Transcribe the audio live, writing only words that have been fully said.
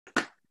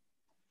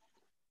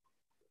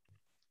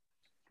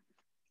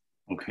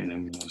Okay, let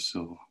me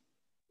also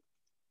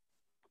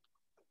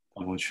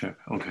double check.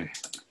 Okay.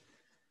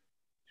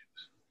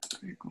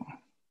 There you go.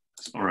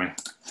 All right.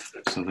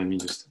 So let me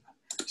just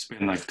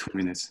spend like 2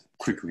 minutes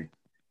quickly.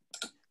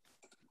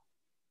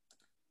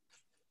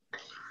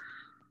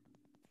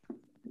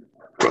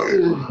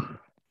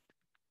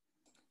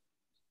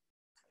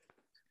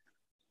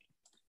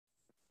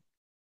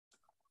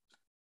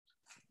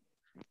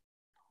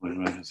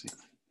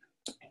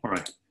 All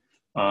right.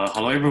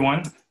 Hello,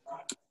 everyone.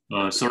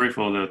 Sorry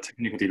for the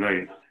technical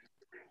delay.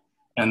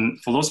 And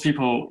for those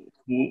people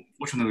who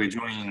fortunately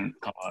joined,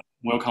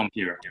 welcome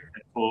here.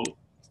 And for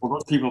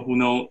those people who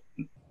know,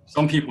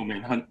 some people may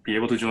not be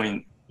able to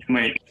join, you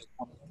may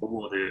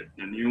forward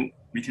the new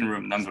meeting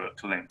room number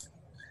to them.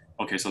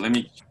 Okay, so let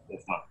me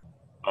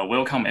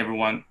welcome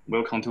everyone.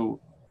 Welcome to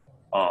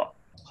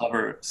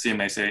Harvard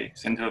CMSA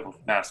Center for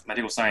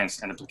Mathematical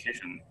Science and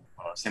Application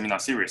seminar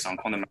series on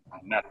quantum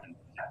math.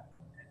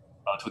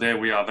 Today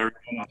we are very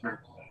honored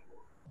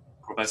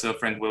Professor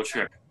Frank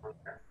Wilczek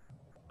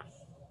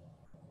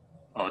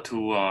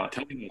to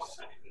tell us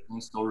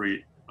one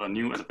story, a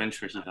new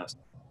adventure he has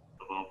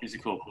about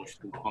physical approach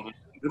to quantum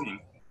computing.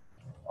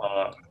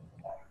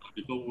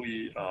 Before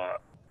we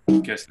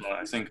get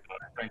started, I think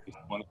Frank is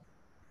one of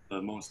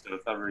the most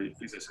favorite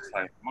physicists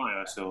I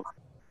admire, so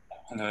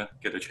I'm gonna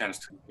get a chance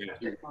to hear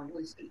him.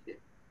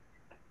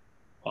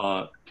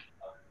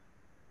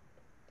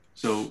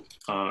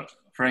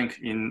 Frank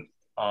in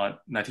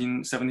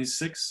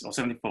 1976 or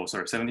 74,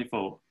 sorry,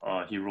 74,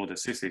 he wrote a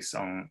thesis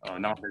on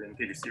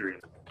non-identity theory,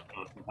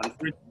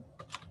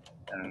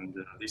 and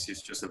this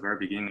is just the very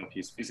beginning of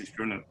his physics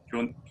journey,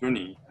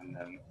 and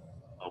then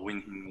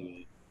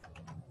winning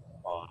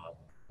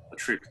a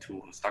trip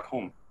to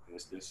Stockholm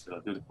with this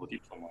beautiful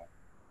diploma.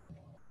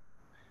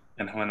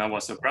 And when I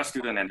was a grad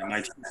student at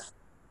MIT,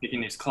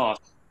 taking his class,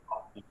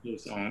 it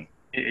was on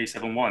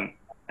AA71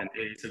 and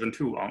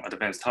AA72 on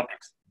advanced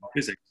topics of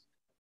physics,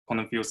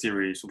 quantum field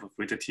theory,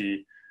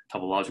 superfluidity,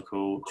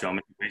 topological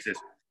geometry basis.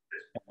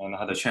 And I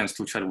had a chance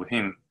to chat with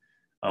him.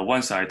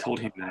 Once I told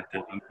him that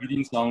I'm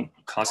reading some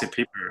classic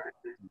paper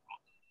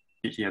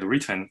he had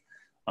written,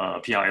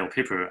 PRL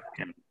paper,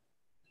 and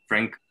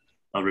Frank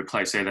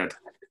replied, say that,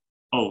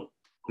 oh,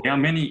 there are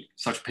many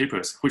such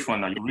papers. Which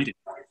one are you reading?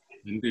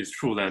 And it is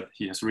true that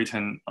he has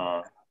written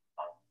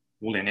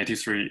more than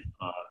 83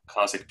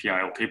 classic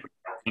PRL papers.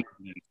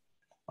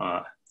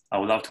 I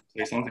would love to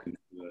say something.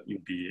 It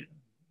would be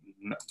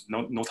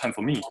no time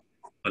for me,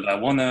 but I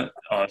want to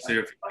say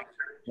a few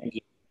things.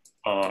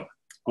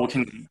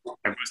 Working on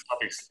diverse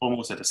topics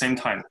almost at the same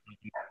time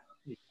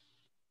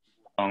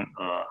on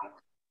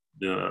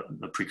the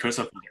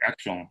precursor for the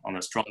action on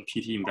the strong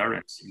PT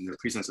invariance in the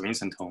presence of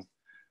instanton,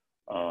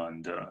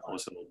 and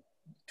also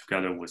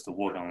together with the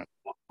work on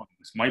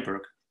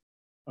Meiberg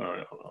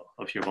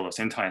appear about the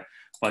same time.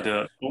 But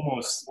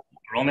almost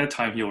around that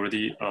time, he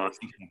already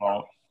thinking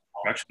about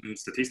fractional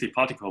statistic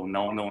particle,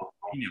 now known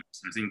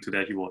opinions. I think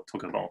today he will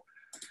talk about.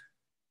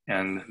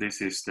 And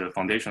this is the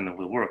foundation of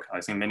the work.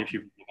 I think many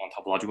people on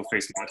topological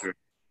phase matter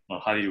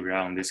highly rely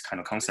on this kind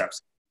of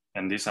concepts.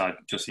 And these are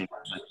just in the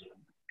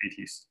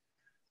 80s.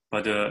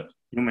 But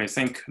you may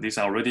think these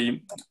are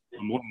already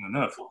more than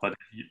enough, but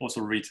he also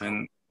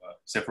written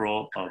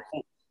several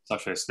books,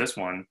 such as this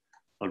one,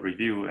 a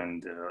review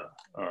and the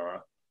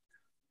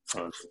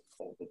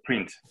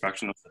print,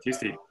 fractional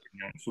statistics,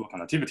 and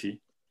superconductivity.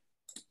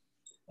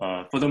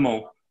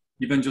 Furthermore,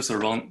 even just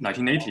around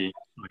 1980,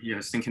 he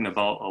was thinking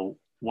about a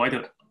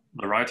wider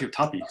variety of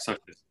topics,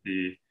 such as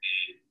the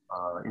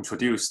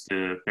introduced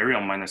the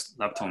baryon minus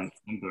lepton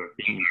number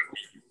being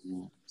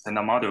in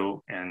standard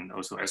model, and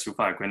also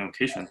SU5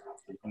 granulocation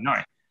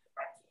 9.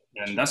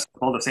 And that's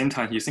about the same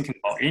time he's thinking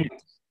about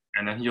aliens.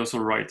 And then he also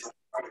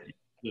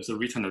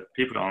written a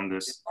paper on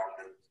this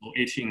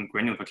 18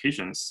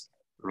 granulifications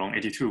around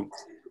 82,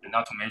 and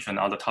not to mention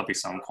other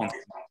topics on quantum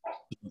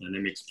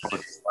dynamics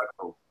properties.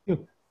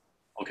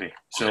 Okay,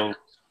 so,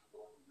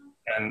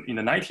 and in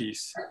the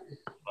 90s,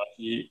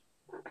 he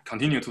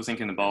continued to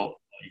thinking about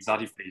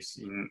exotic phase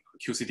in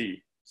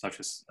QCD, such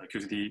as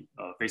QCD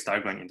phase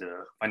diagram in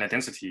the finite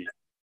density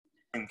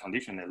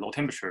condition at low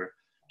temperature.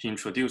 He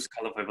introduced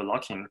color fiber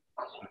locking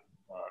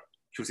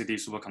QCD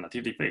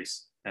superconductivity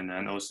phase, and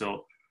then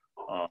also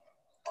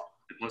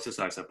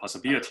hypothesized the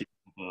possibility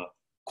of a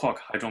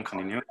quark-hadron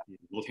continuity at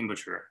low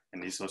temperature,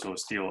 and this is also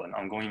still an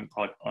ongoing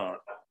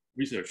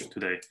research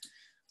today.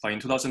 But in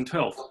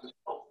 2012,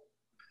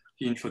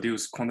 he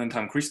introduced quantum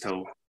time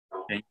crystal,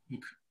 and it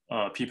took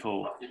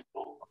people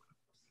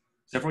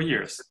several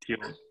years till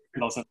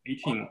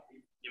 2018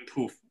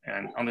 improve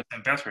and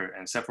understand better,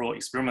 and several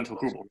experimental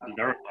groups already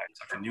verified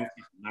such a new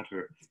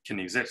matter can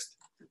exist.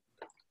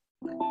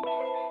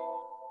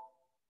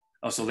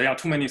 So there are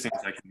too many things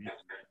I can mention.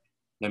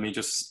 Let me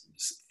just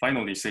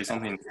finally say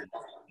something.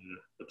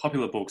 The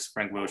popular books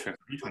Frank Wilczek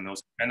written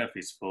also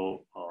benefits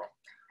for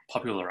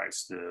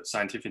popularize the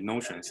scientific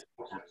notions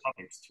and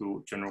topics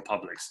to general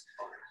publics.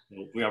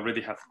 So we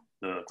already have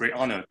the great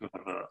honor to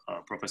have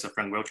Professor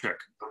Frank Wilczek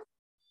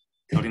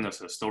telling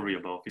us a story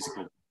about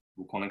physical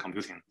quantum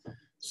computing.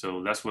 So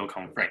let's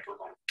welcome Frank.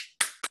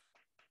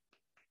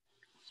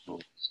 So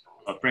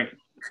Frank,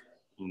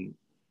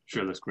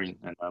 share the screen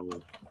and I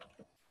will.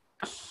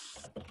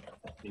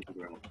 Thank you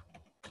very much.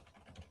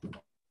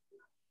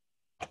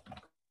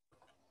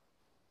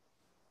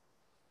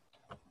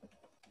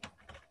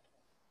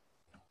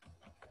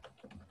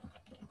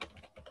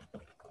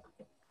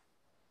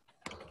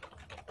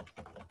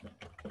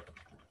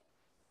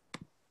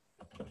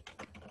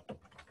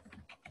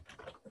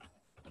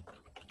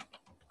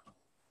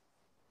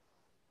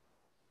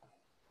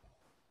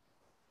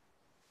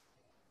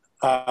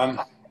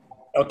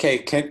 Okay,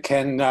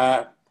 can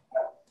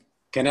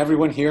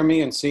everyone hear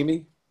me and see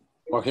me,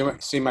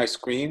 or see my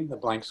screen, the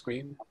blank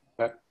screen?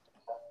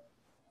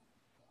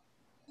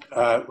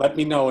 Let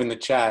me know in the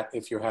chat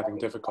if you're having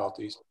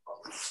difficulties.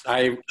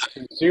 I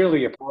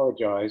sincerely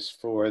apologize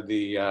for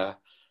the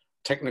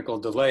technical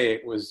delay.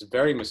 It was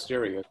very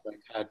mysterious.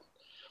 I've had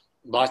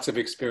lots of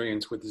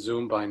experience with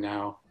Zoom by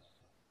now,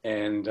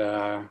 and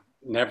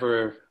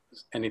never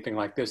anything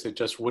like this. It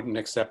just wouldn't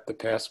accept the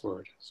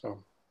password.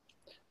 So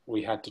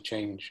we had to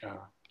change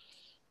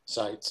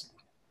sites.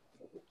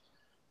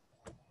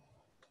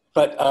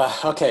 But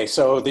okay,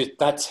 so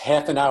that's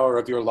half an hour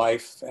of your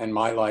life and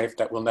my life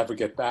that we'll never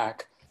get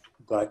back,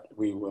 but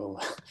we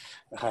will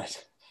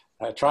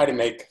try to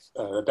make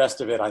the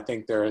best of it. I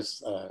think there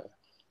is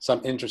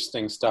some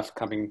interesting stuff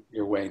coming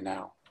your way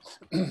now.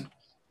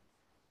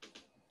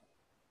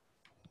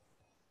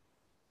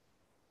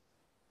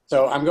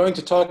 So I'm going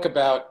to talk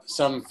about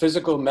some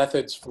physical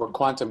methods for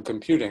quantum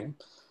computing.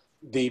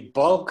 The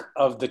bulk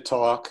of the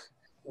talk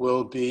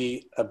will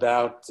be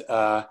about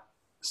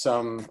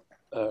some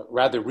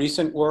rather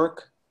recent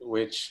work,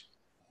 which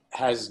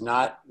has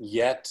not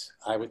yet,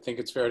 I would think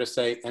it's fair to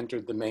say,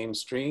 entered the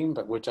mainstream,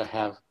 but which I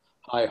have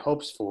high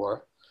hopes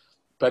for.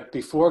 But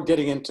before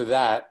getting into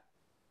that,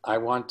 I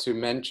want to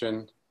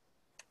mention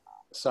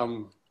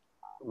some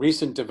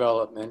recent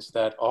developments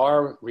that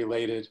are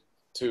related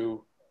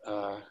to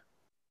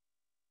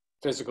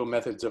physical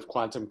methods of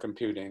quantum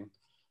computing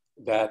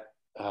that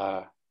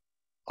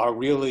are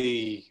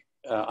really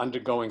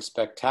undergoing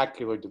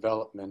spectacular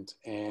development,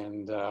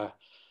 and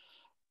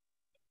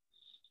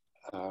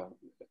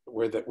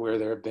where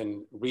there have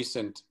been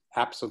recent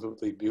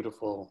absolutely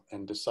beautiful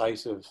and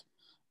decisive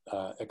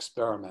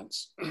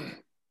experiments.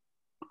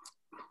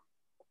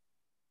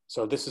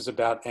 So this is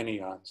about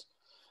anyons.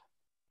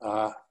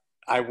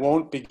 I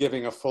won't be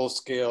giving a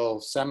full-scale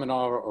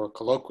seminar or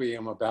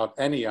colloquium about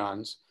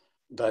anyons,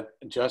 but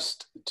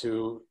just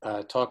to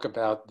talk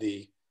about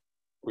the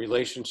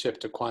relationship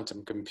to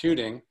quantum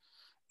computing.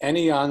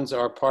 Anyons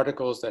are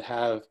particles that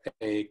have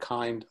a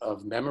kind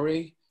of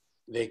memory.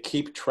 They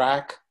keep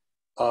track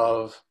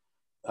of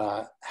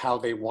how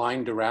they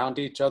wind around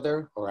each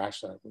other, or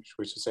actually,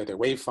 we should say their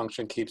wave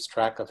function keeps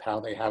track of how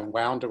they have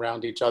wound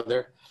around each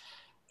other.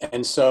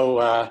 And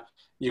so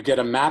you get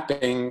a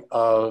mapping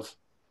of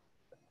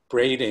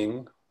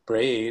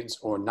braids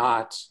or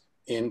knots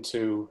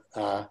into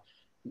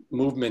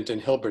movement in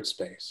Hilbert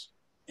space.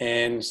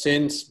 And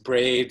since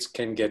braids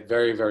can get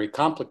very, very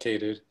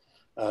complicated,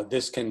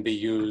 this can be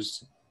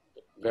used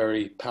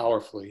very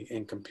powerfully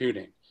in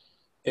computing.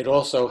 It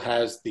also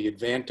has the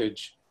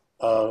advantage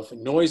of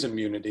noise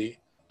immunity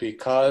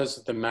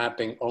because the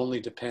mapping only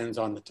depends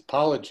on the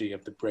topology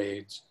of the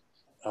braids.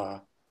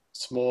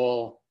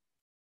 Small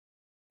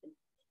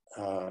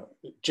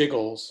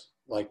jiggles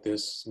like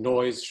this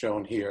noise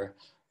shown here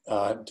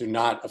do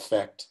not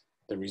affect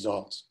the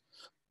results.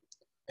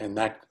 And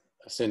that,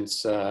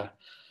 since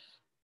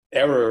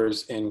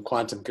errors in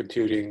quantum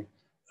computing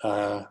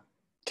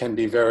can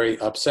be very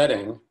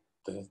upsetting,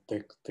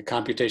 the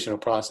computational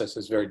process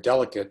is very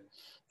delicate,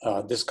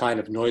 this kind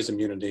of noise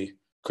immunity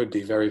could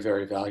be very,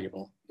 very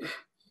valuable.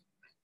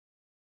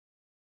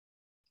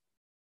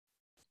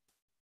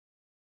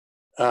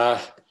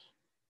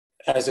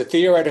 As a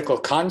theoretical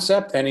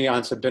concept,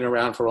 anyons have been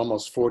around for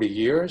almost 40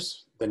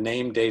 years. The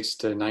name dates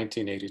to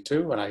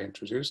 1982 when I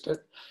introduced it.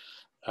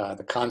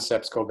 The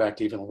concepts go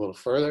back even a little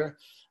further.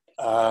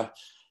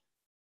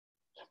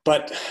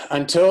 But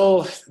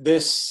until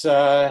this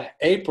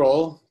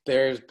April,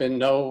 there's been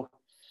no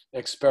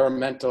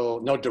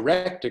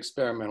direct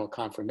experimental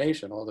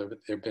confirmation, although there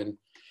have been,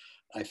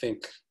 I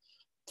think,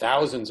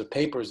 thousands of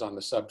papers on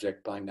the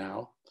subject by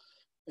now,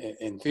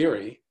 in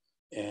theory,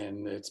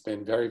 and it's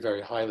been very,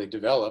 very highly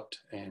developed,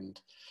 and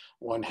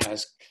one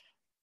has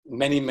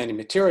many, many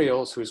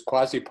materials whose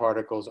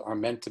quasi-particles are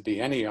meant to be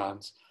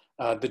anyons.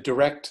 The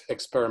direct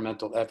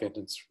experimental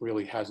evidence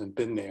really hasn't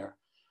been there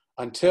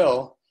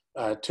until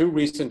two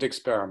recent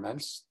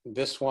experiments.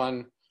 This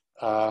one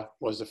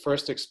was the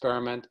first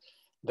experiment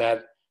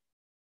that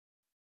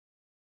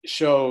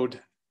showed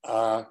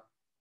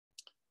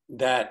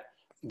that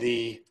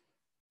the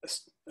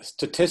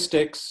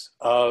statistics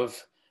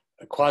of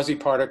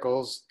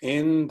quasi-particles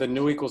in the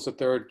nu equals a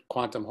third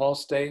quantum Hall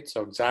state,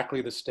 so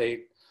exactly the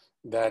state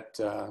that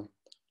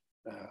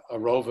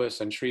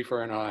Arovas and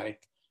Schrieffer and I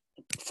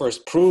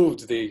first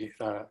proved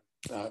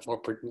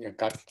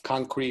got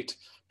concrete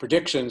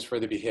predictions for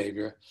the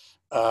behavior.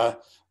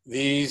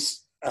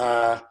 These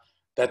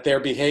that their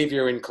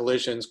behavior in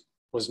collisions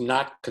was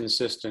not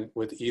consistent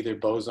with either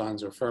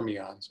bosons or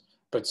fermions,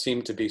 but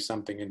seemed to be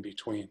something in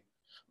between.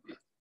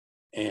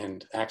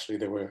 And actually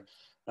there were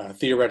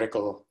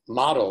theoretical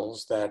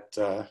models that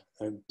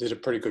did a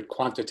pretty good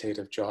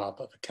quantitative job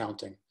of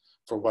accounting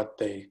for what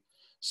they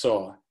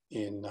saw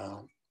in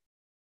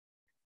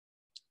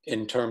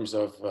terms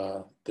of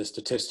the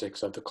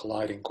statistics of the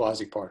colliding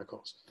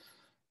quasiparticles.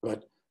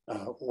 But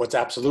what's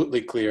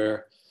absolutely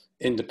clear,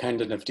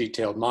 independent of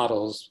detailed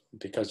models,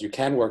 because you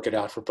can work it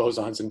out for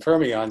bosons and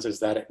fermions, is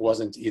that it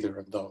wasn't either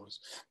of those.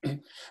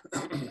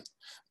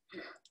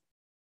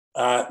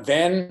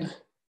 Then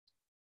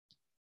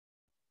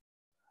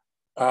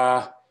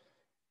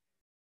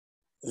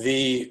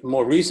the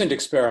more recent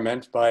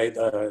experiment by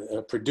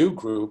the Purdue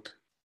group,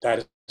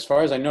 that as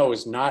far as I know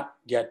is not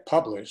yet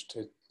published,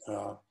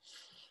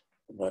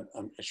 but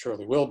it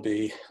surely will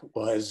be,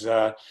 was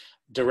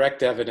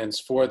direct evidence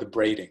for the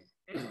braiding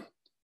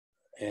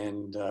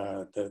and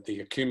the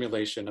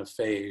accumulation of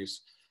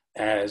phase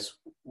as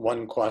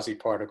one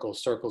quasiparticle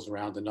circles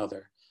around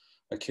another,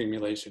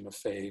 accumulation of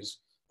phase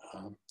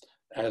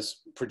as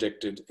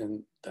predicted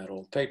in that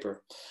old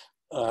paper.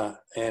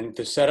 And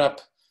the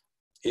setup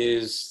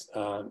is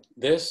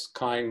this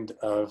kind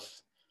of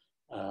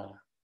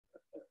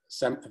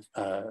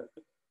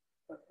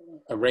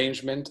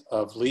arrangement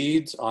of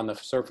leads on the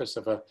surface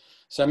of a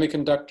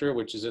semiconductor,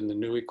 which is in the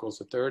nu equals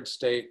the third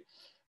state.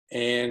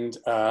 And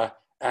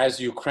as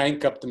you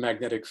crank up the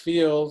magnetic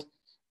field,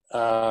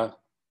 according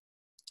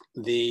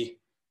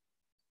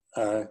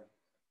to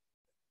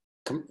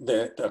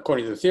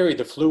the theory,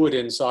 the fluid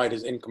inside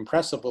is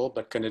incompressible,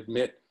 but can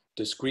admit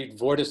discrete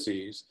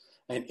vortices,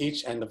 and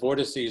the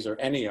vortices are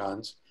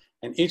anyons.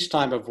 And each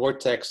time a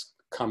vortex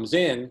comes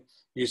in,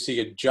 you see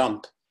a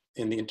jump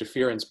in the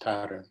interference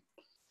pattern,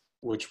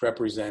 which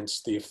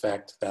represents the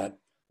effect that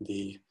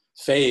the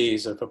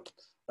phase of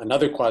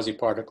another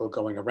quasiparticle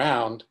going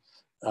around,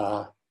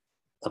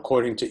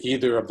 according to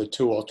either of the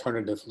two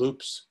alternative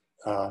loops,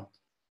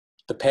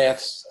 the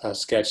paths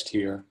sketched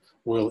here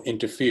will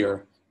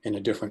interfere in a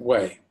different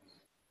way.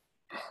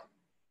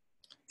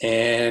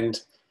 And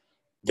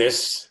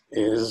this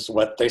is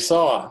what they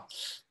saw.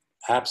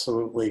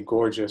 Absolutely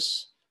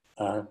gorgeous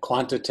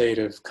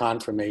quantitative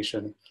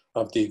confirmation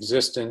of the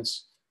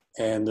existence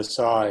and the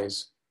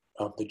size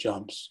of the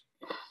jumps.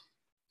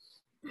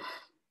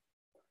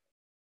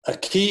 A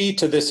key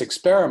to this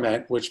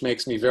experiment, which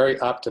makes me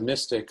very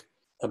optimistic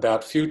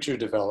about future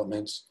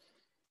developments,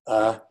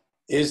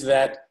 is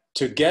that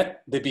to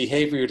get the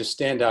behavior to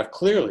stand out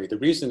clearly, the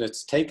reason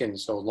it's taken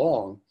so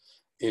long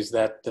is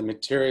that the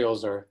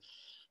materials are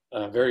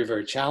very,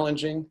 very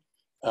challenging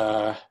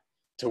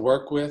to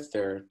work with.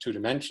 They're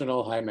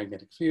two-dimensional, high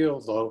magnetic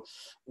field,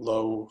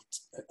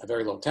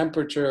 very low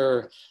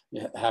temperature.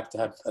 You have to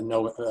have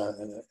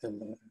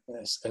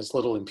as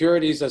little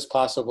impurities as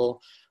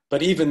possible.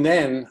 But even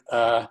then,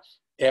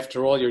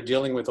 after all, you're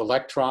dealing with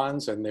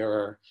electrons, and there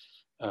are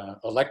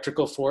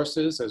electrical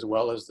forces as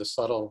well as the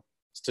subtle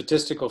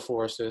statistical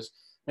forces,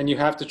 and you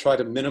have to try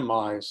to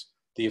minimize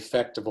the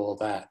effect of all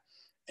that.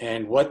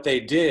 And what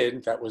they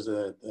did, that was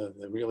a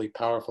really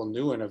powerful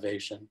new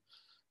innovation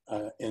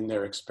in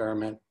their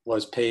experiment,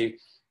 was pay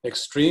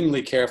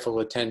extremely careful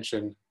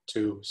attention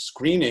to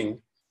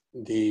screening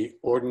the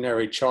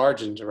ordinary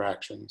charge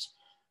interactions.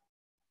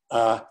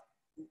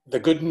 The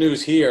good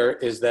news here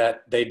is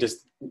that they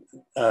just,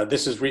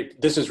 this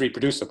is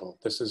reproducible.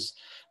 This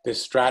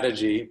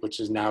strategy, which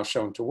is now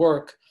shown to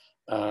work,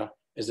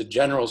 is a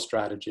general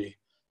strategy.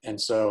 And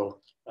so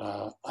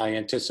I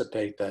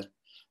anticipate that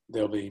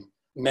there'll be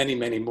many,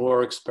 many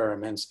more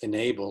experiments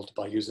enabled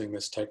by using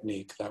this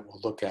technique that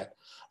will look at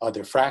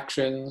other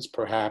fractions,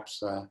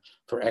 perhaps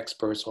for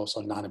experts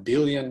also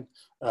non-abelian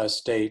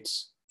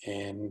states.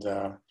 And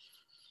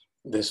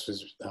this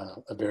was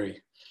a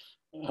very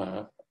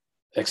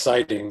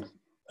exciting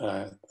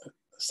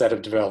set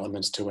of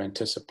developments to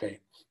anticipate.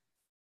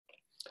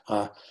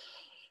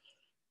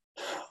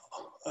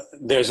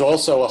 There's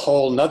also a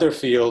whole nother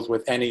field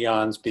with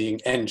anyons being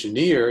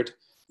engineered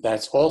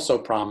that's also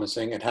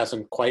promising. It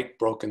hasn't quite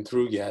broken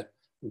through yet,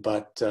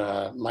 but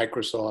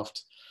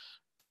Microsoft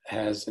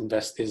is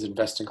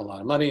investing a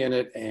lot of money in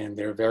it, and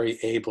they're very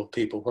able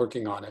people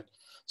working on it.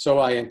 So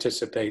I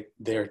anticipate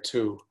there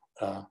too,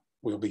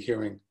 we'll be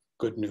hearing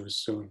good news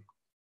soon.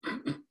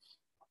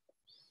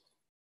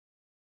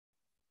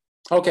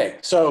 Okay,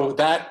 so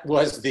that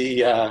was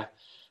the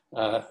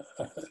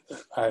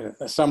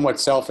somewhat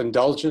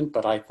self-indulgent,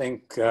 but I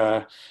think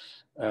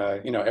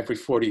every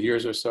 40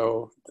 years or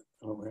so,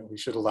 we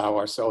should allow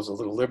ourselves a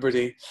little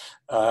liberty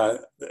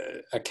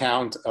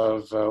account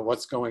of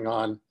what's going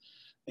on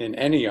in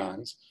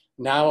anyons.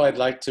 Now I'd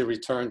like to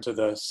return to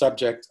the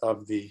subject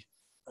of the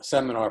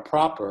seminar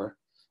proper,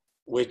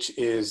 which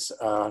is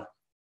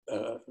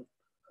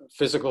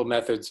physical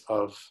methods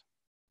of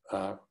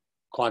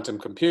quantum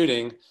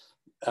computing.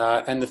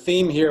 And the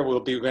theme here will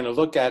be, we're going to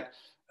look at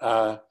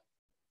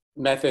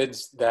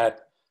methods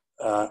that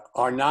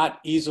are not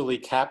easily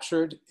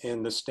captured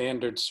in the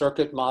standard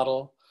circuit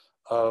model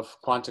of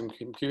quantum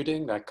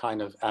computing, that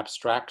kind of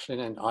abstraction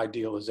and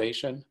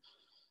idealization,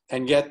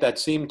 and yet that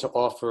seemed to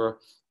offer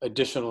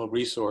additional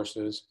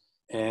resources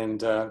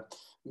and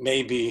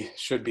maybe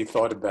should be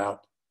thought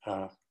about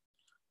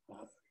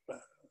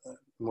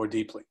more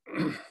deeply.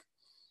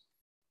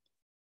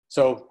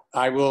 So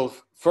I will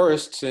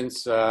first,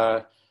 since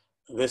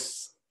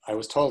this I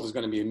was told is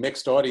going to be a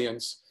mixed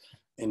audience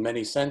in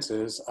many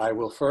senses, I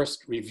will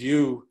first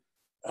review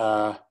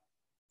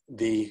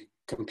the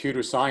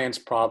computer science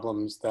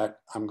problems that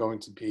I'm going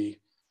to be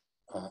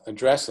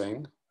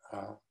addressing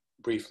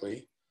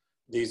briefly.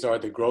 These are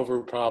the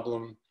Grover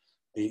problem,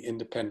 the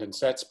independent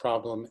sets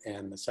problem,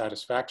 and the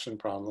satisfaction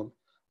problem.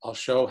 I'll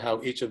show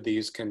how each of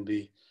these can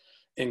be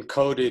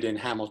encoded in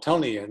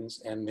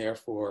Hamiltonians and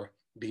therefore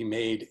be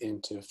made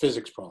into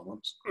physics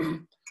problems.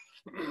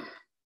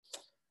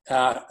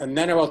 And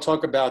then I will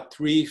talk about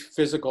three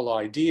physical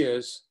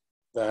ideas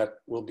that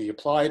will be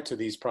applied to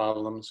these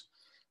problems.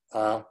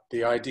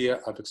 The idea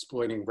of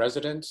exploiting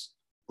resonance,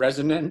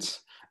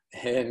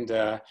 and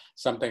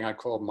something I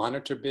call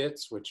monitor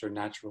bits, which are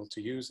natural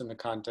to use in the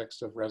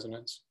context of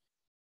resonance.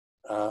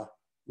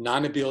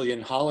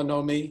 Non-abelian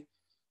holonomy,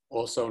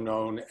 also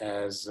known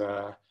as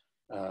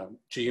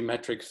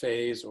geometric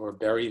phase or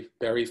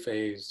Berry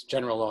phase,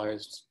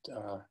 generalized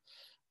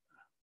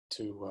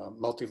to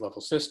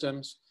multi-level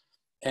systems.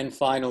 And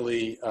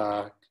finally,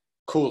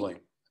 cooling.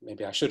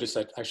 Maybe I should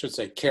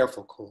say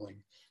careful cooling.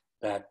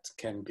 That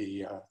can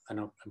be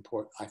an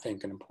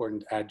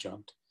important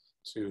adjunct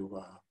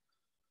to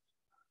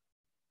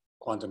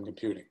quantum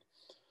computing.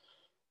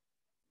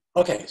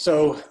 Okay,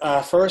 so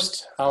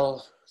first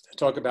I'll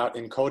talk about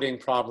encoding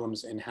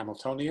problems in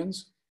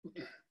Hamiltonians,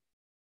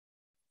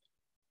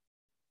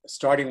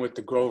 starting with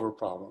the Grover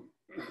problem.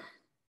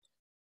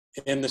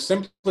 In the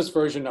simplest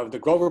version of the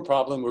Grover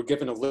problem, we're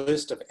given a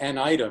list of n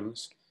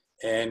items,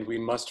 and we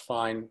must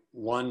find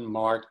one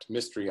marked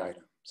mystery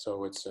item.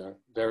 So it's a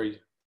very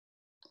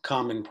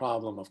common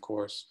problem, of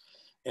course,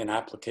 in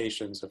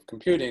applications of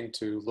computing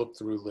to look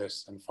through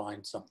lists and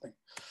find something.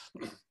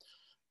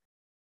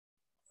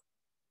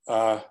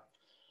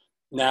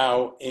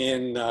 Now,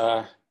 in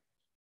the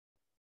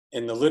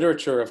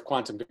literature of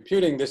quantum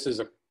computing, this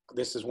is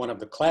one of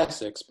the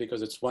classics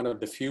because it's one of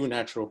the few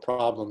natural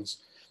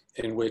problems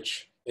in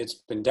which it's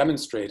been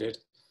demonstrated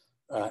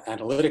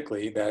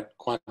analytically that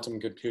quantum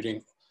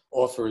computing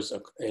offers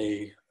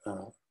a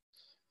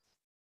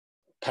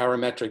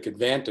parametric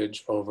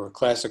advantage over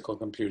classical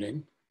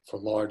computing for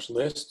large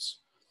lists.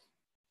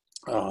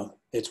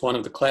 It's one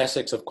of the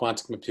classics of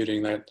quantum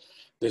computing that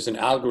there's an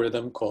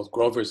algorithm called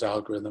Grover's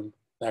algorithm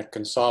that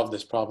can solve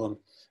this problem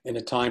in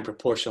a time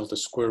proportional to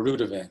square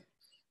root of n.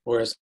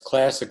 Whereas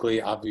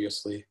classically,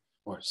 obviously,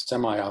 or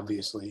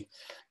semi-obviously,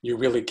 you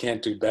really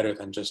can't do better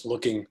than just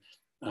looking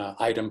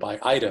item by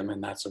item,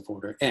 and that's of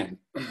order n.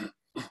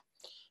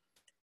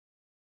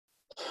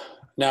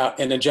 Now,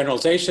 in a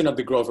generalization of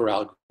the Grover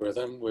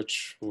algorithm,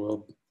 which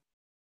we'll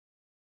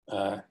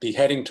be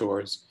heading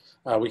towards,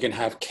 we can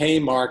have k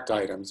marked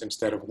items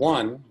instead of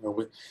one.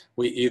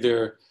 We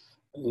either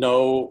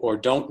know or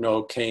don't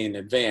know k in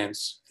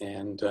advance,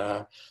 and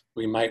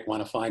we might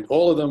want to find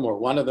all of them or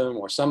one of them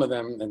or some of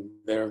them, and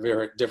there are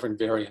very different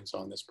variants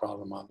on this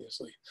problem,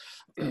 obviously.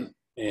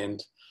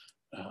 And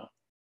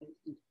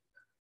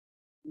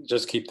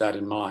just keep that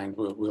in mind.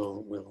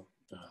 We'll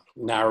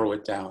narrow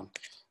it down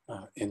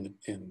in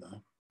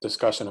the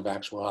discussion of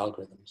actual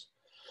algorithms.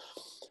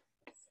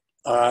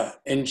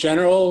 In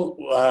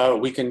general,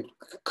 we can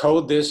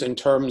code this in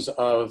terms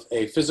of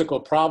a physical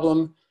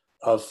problem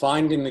of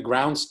finding the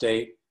ground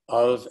state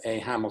of a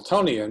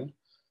Hamiltonian,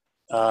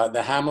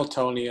 the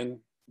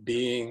Hamiltonian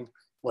being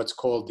what's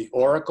called the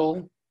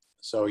oracle.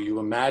 So you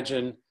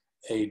imagine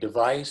a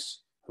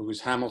device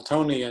whose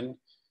Hamiltonian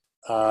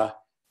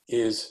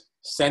is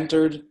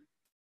centered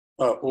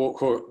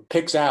or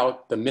picks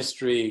out the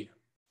mystery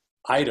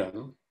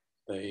item,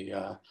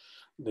 the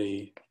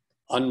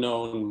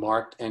unknown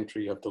marked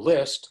entry of the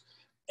list,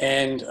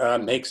 and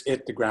makes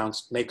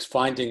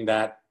finding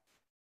that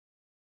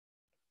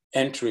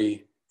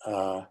entry,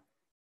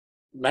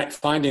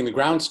 finding the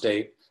ground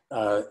state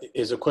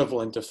is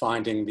equivalent to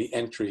finding the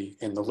entry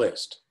in the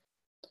list.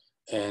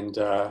 And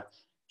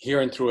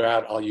here and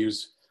throughout, I'll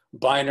use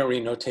binary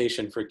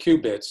notation for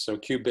qubits. So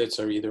qubits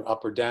are either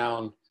up or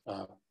down.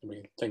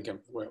 We think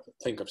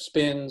of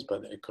spins,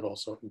 but it could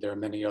also, there are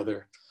many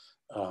other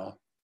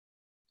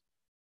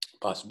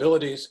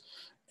possibilities.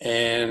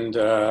 And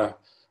I'll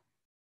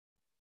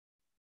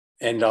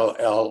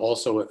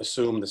also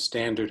assume the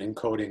standard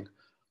encoding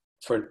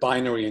for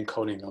binary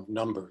encoding of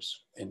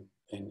numbers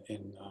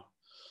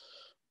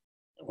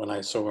when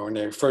I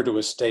refer to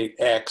a state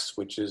X,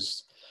 which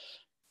is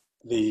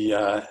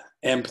the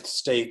mth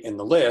state in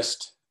the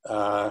list,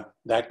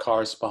 that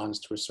corresponds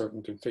to a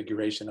certain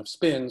configuration of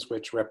spins,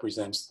 which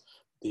represents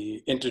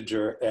the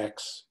integer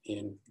X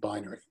in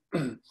binary.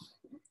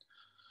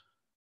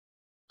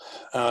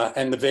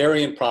 And the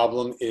variant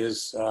problem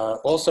is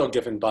also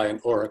given by an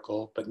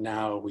oracle, but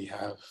now we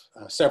have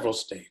several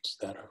states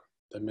that are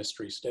the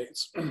mystery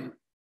states.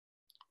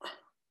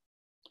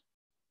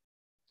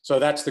 So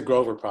that's the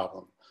Grover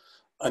problem.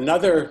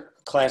 Another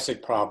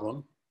classic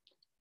problem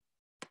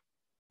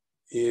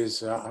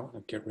is, I want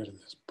to get rid of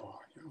this bar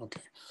here.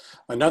 Okay.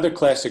 Another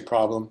classic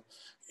problem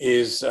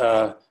is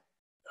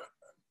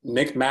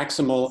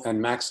maximal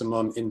and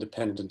maximum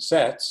independent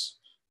sets.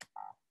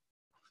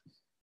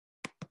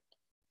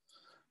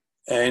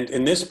 And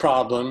in this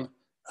problem,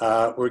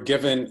 we're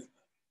given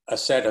a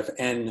set of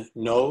n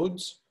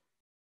nodes.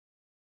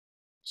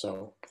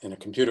 So in a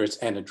computer, it's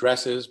n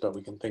addresses, but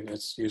we can think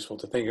it's useful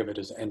to think of it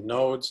as n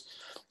nodes,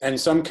 and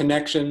some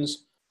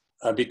connections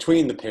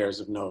between the pairs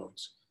of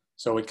nodes.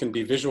 So it can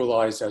be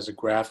visualized as a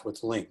graph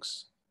with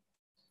links.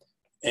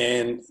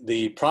 And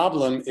the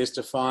problem is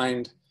to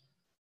find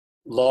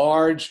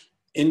large,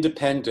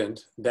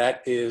 independent,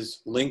 that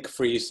is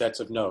link-free sets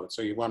of nodes.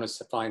 So you want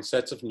to find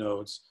sets of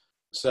nodes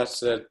such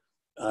that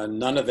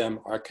none of them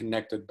are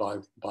connected by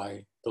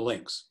the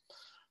links.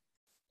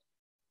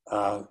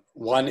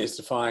 One is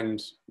to find,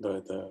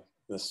 the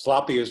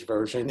sloppiest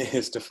version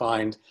is to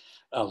find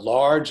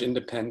large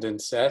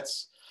independent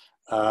sets.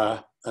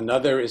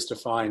 Another is to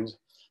find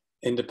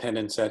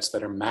independent sets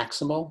that are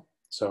maximal.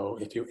 So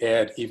if you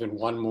add even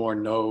one more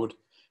node,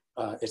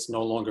 it's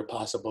no longer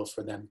possible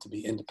for them to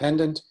be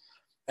independent.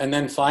 And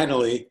then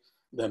finally,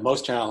 the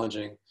most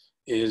challenging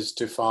is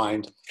to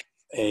find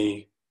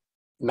a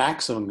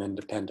maximum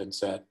independent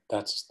set.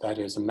 That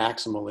is a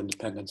maximal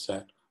independent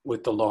set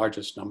with the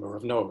largest number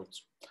of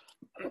nodes.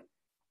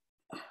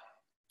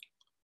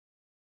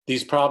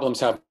 These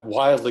problems have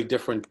wildly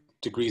different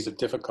degrees of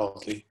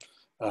difficulty,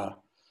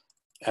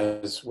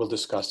 as we'll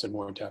discuss in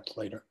more depth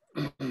later.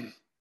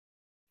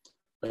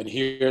 But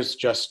here's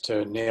just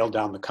to nail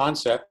down the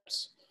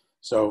concepts.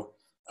 So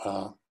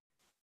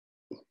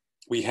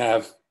we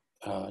have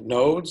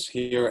nodes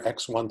here,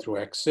 x1 through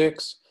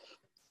x6.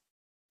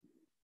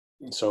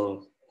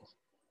 So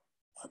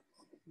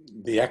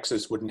the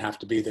x's wouldn't have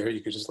to be there.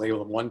 You could just label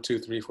them 1, 2,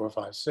 3, 4,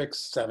 5, 6,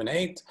 7,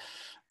 8.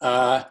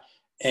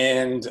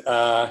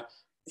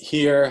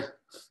 Here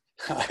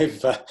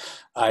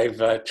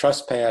I've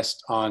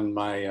trespassed on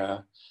my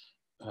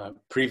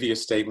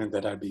previous statement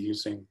that I'd be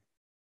using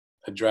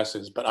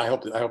addresses, but I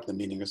hope the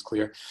meaning is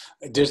clear.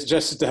 There's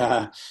just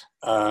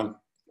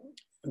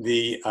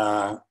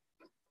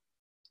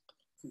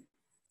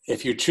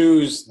if you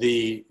choose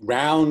the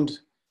round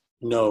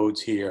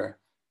nodes here,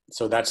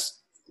 so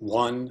that's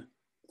 1,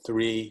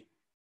 3,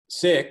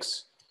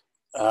 6,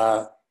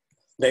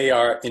 they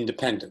are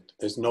independent.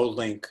 There's no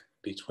link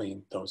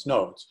between those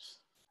nodes.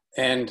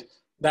 And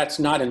that's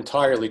not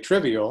entirely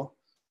trivial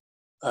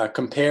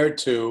compared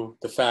to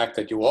the fact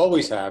that you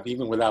always have,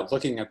 even without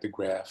looking at the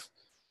graph,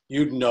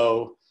 you'd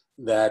know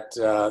that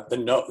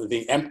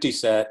the empty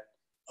set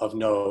of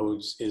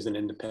nodes is an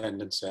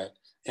independent set,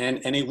 and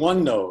any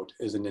one node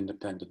is an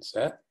independent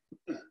set.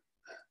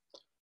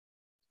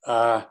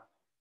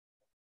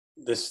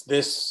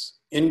 This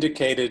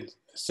indicated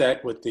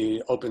set with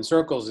the open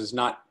circles is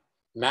not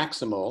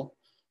maximal.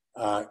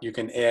 You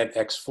can add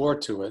x4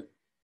 to it,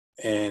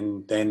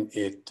 and then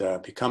it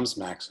becomes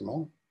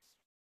maximal.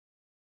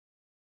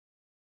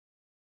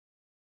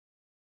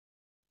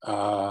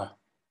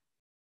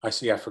 I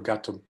see I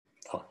forgot to,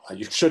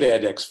 you should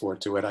add x4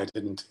 to it. I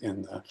didn't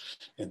in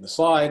the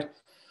slide.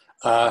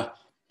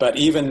 But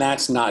even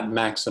that's not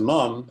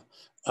maximum.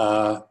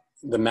 The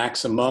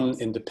maximum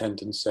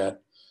independent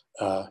set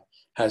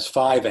has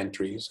 5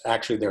 entries.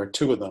 Actually, there are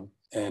 2 of them,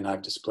 and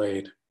I've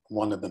displayed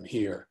one of them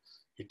here.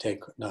 You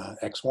take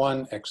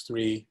x1,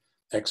 x3,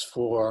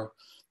 x4,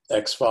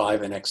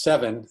 x5, and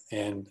x7,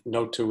 and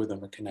no 2 of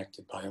them are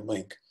connected by a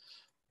link.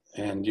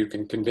 And you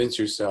can convince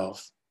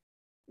yourself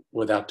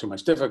without too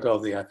much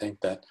difficulty, I think,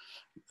 that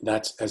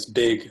that's as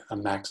big a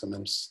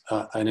maximum,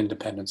 an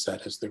independent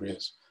set as there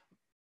is.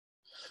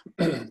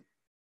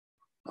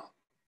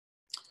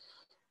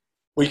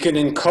 We can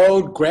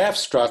encode graph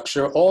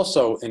structure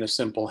also in a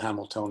simple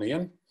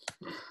Hamiltonian.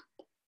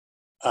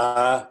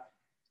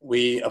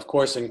 We, of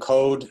course,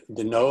 encode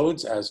the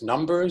nodes as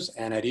numbers,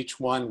 and at each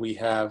one we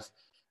have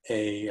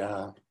a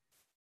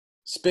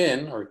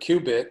spin or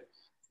qubit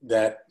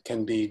that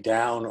can be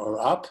down or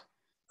up.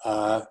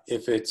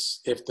 If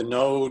the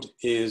node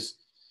is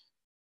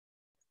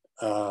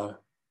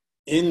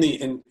in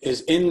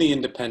the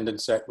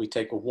independent set, we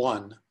take a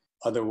 1.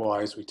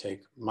 Otherwise, we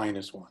take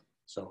 -1.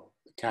 So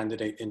the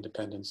candidate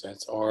independent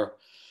sets are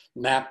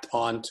mapped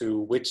onto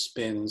which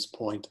spins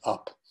point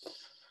up.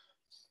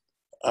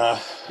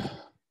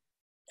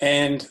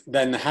 And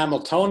then the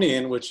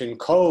Hamiltonian, which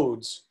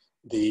encodes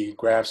the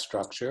graph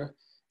structure,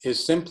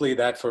 is simply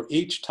that for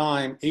each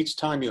time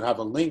you have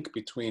a link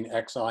between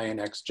xi and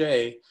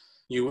xj,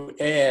 you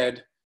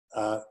add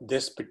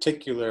this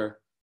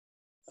particular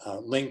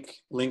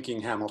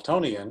linking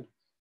Hamiltonian,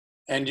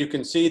 and you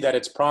can see that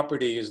its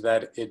property is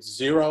that it's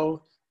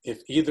 0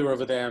 if either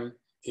of them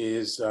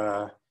is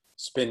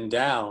spin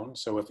down,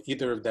 so if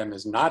either of them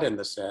is not in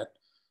the set,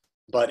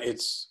 but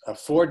it's a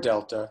 4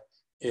 delta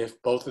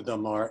if both of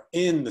them are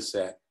in the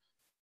set.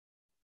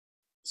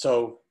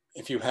 So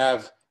if you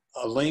have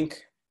a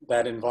link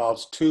that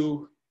involves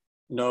 2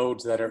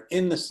 nodes that are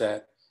in the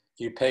set,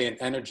 you pay an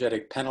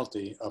energetic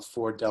penalty of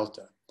 4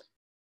 delta.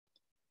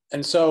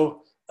 And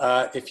so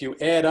if you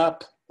add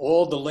up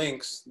all the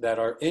links that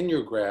are in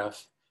your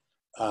graph,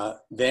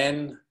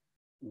 then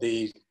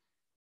the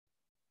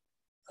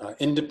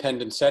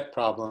independent set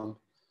problem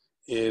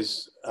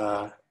is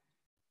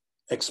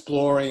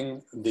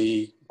exploring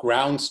the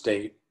ground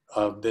state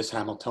of this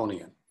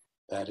Hamiltonian.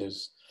 That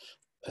is,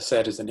 a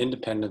set is an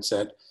independent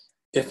set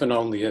if and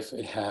only if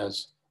it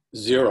has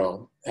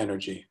 0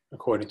 energy,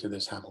 according to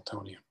this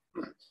Hamiltonian.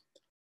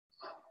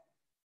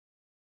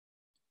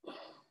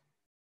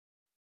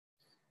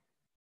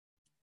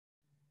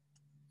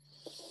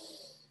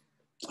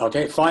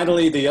 Okay,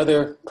 finally, the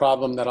other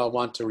problem that I'll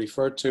want to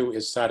refer to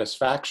is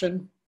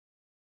satisfaction.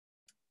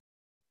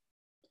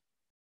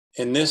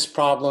 In this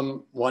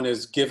problem, one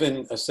is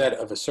given a set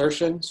of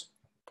assertions,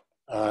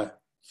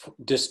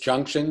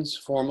 disjunctions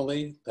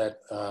formally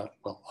that,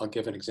 well, I'll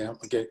give an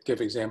example,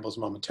 give examples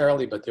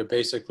momentarily, but they're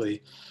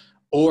basically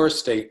or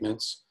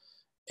statements,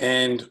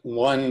 and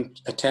one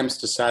attempts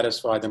to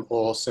satisfy them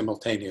all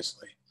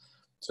simultaneously.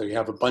 So you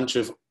have a bunch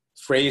of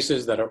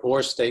phrases that are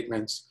or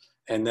statements,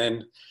 and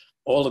then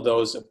all of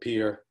those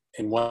appear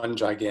in one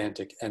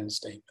gigantic and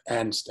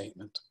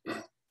statement.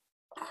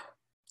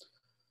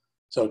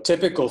 So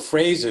typical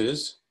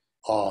phrases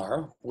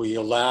are, we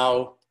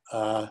allow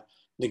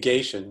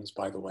negations,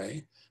 by the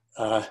way.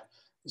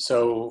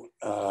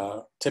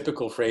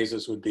 Typical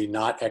phrases would be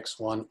not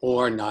x1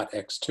 or not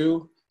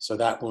x2. So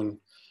that one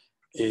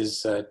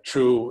is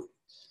true,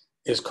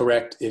 is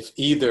correct if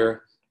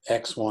either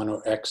x1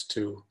 or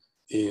x2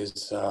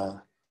 is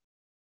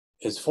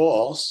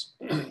false.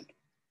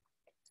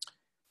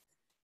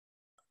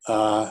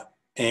 A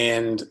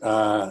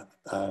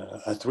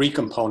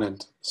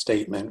 3-component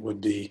statement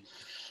would be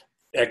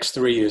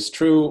x3 is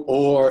true,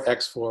 or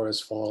x4 is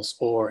false,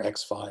 or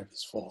x5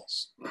 is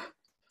false.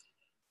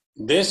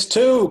 This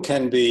too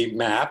can be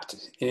mapped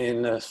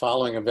in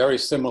following a very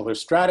similar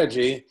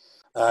strategy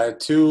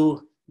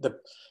to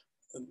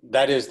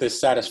that is, this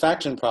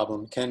satisfaction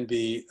problem can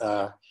be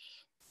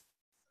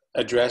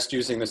addressed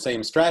using the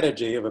same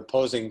strategy of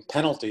opposing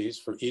penalties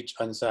for each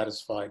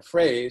unsatisfied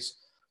phrase,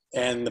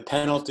 and the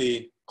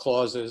penalty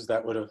clauses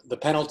that would have, the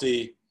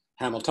penalty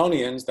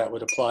Hamiltonians that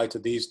would apply to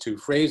these 2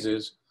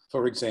 phrases,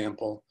 for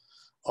example,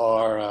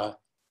 are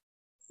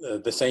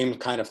the same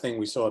kind of thing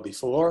we saw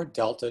before,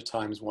 delta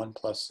times 1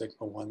 plus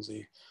sigma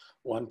 1z,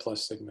 1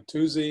 plus sigma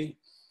 2z.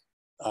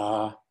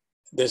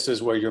 This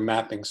is where you're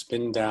mapping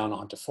spin down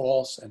onto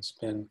false and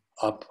spin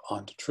up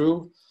onto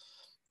true.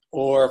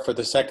 Or for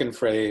the second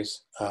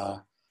phrase,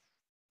 a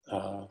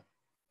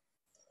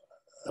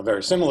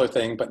very similar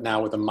thing, but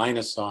now with a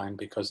minus sign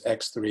because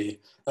x3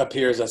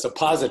 appears as a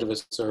positive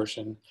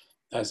assertion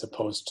as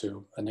opposed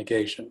to a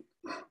negation.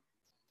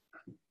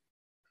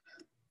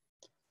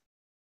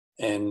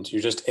 And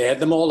you just add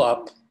them all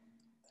up.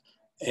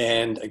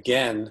 And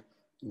again,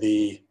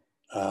 the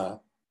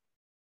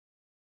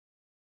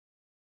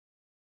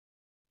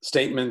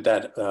statement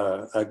that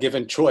a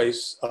given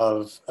choice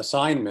of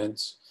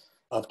assignments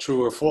of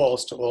true or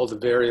false to all the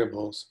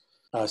variables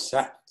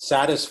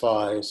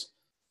satisfies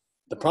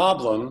the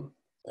problem,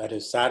 that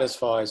is,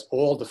 satisfies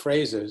all the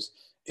phrases,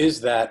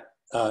 is that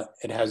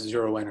it has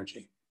 0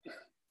 energy.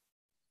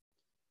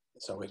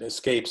 So it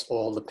escapes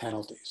all the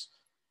penalties.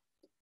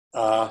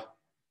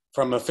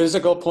 From a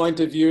physical point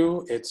of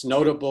view, it's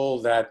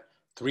notable that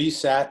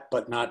 3-sat,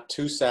 but not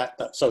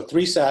 2-sat. So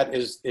 3-sat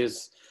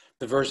is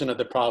the version of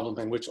the problem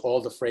in which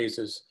all the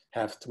phrases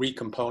have 3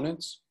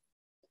 components.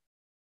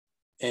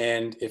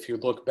 And if you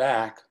look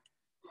back,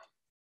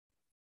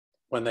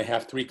 when they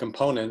have 3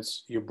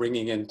 components, you're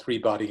bringing in 3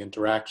 body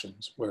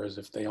interactions. Whereas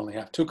if they only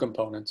have 2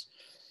 components,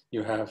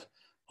 you have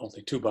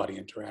only 2 body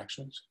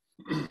interactions.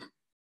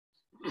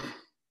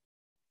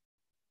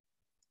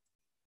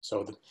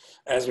 So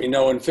as we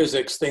know in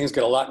physics, things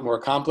get a lot more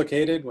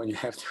complicated when you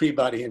have 3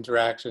 body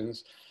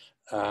interactions,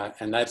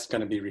 and that's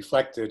going to be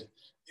reflected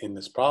in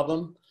this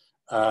problem.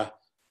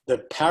 The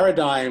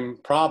paradigm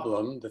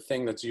problem, the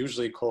thing that's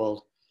usually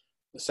called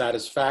the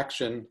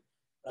satisfaction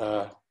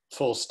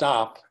full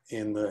stop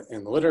in the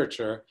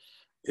literature,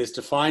 is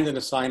to find an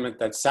assignment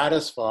that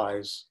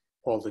satisfies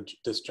all the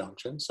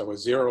disjunctions, so a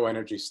 0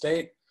 energy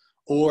state,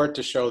 or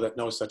to show that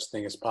no such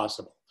thing is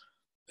possible.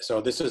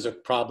 So this is a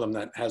problem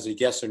that has a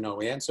yes or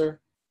no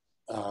answer.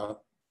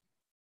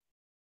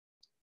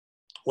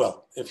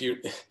 Well, if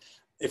you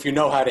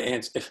know how to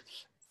answer,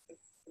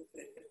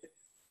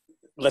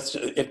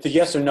 if the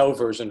yes or no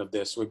version of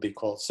this would be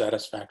called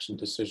satisfaction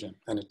decision,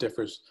 and it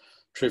differs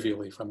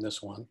trivially from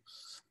this one.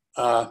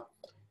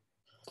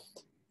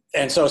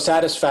 And so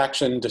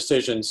satisfaction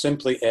decision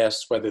simply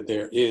asks whether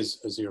there is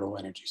a 0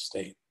 energy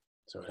state.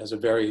 So it has a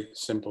very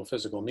simple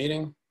physical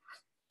meaning.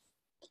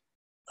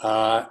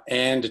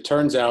 And it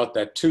turns out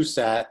that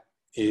 2-sat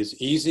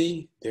is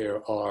easy.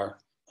 There are,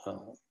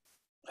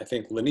 I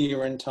think,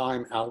 linear in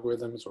time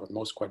algorithms, or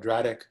most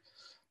quadratic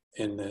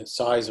in the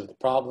size of the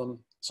problem,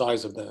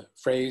 size of the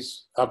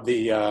phrase of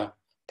the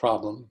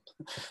problem.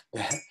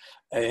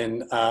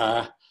 And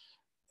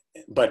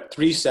but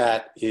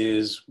 3-sat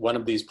is one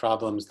of these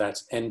problems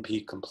that's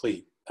NP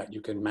complete, that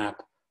you can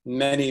map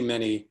many,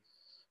 many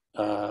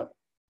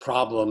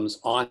problems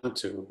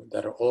onto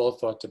that are all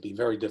thought to be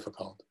very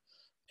difficult.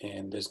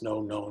 And there's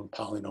no known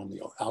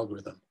polynomial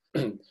algorithm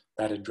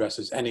that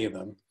addresses any of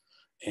them.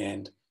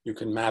 And you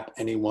can map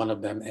any one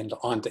of them and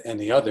onto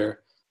any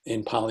other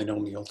in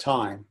polynomial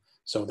time.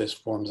 So this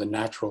forms a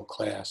natural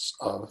class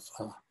of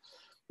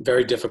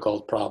very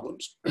difficult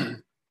problems.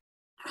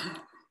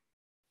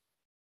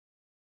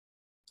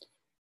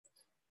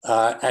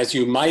 As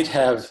you might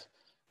have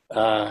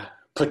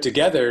put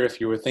together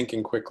if you were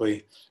thinking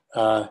quickly,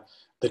 the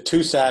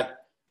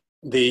 2-sat,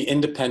 the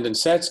independent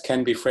sets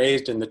can be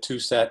phrased in the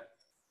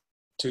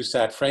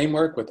 2-sat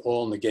framework with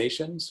all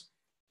negations.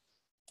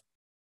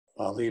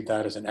 I'll leave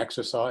that as an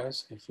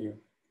exercise if you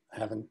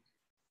haven't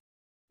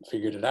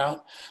figured it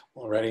out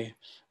already.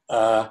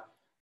 I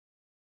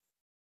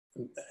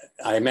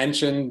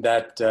mentioned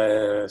that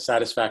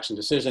satisfaction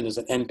decision is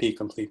an NP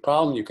complete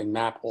problem. You can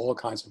map all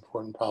kinds of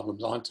important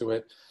problems onto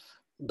it,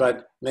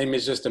 but maybe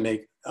it's just to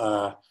make,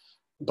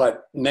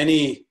 but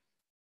many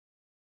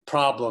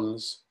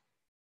problems,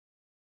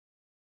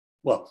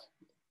 well,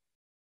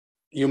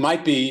 you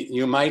might be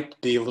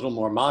a little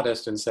more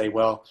modest and say,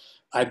 well,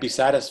 I'd be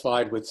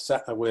satisfied with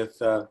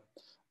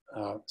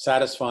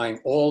satisfying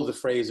all the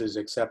phrases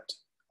except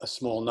a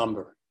small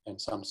number in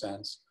some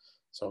sense.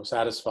 So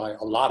satisfy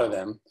a lot of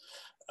them.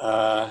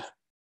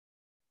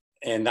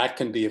 And that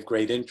can be of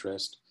great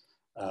interest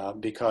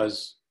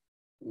because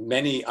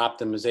many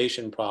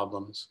optimization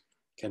problems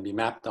can be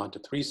mapped onto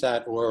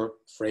 3-sat or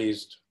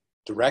phrased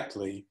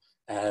directly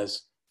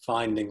as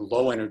finding the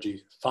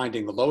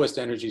lowest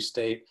energy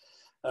state,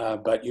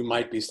 but you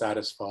might be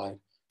satisfied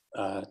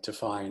to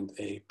find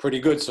a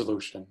pretty good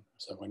solution,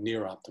 so a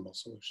near optimal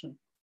solution.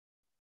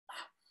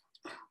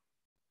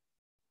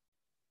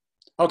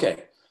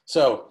 Okay,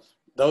 so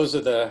those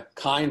are the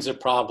kinds of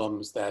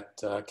problems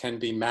that can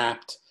be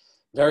mapped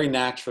very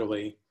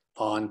naturally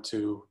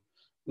onto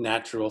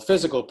natural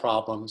physical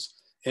problems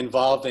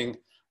involving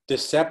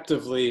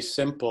deceptively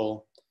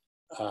simple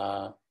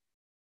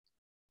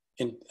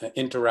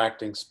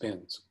interacting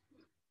spins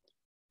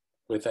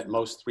with at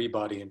most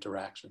 3-body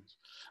interactions.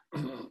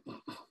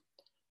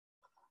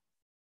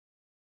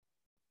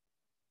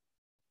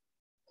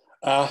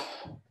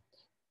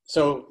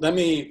 So let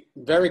me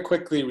very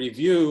quickly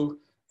review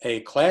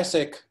a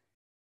classic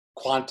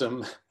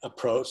quantum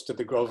approach to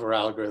the Grover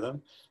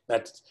algorithm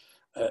that's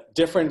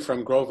different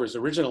from Grover's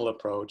original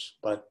approach,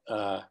 but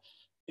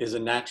is a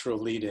natural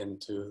lead-in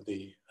to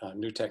the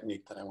new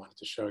technique that I wanted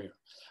to show you.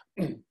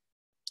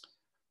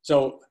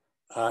 So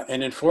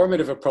an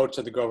informative approach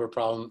to the Grover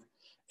problem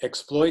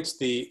exploits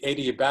the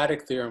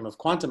adiabatic theorem of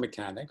quantum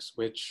mechanics,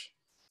 which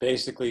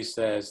basically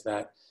says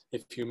that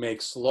if you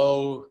make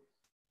slow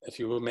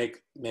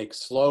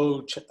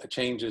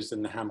changes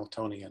in the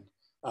Hamiltonian,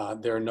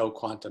 there are no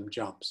quantum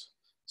jumps.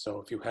 So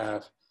if you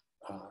have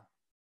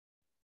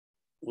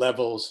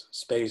levels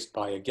spaced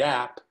by a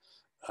gap,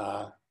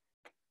 and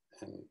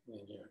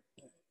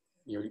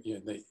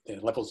the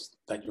levels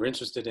that you're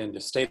interested in, the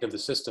state of the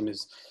system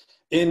is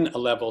in a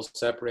level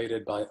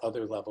separated by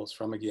other levels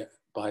from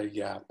by a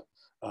gap.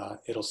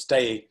 It'll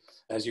stay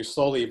as you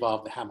slowly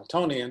evolve the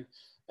Hamiltonian,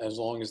 as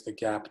long as the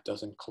gap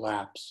doesn't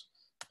collapse.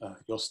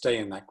 You'll stay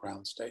in that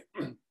ground state.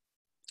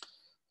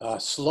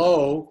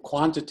 Slow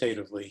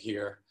quantitatively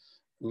here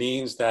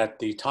means that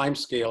the time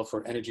scale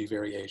for energy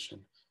variation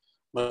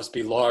must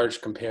be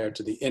large compared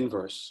to the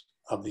inverse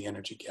of the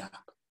energy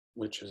gap,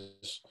 which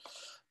is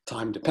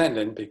time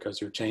dependent because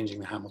you're changing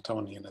the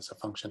Hamiltonian as a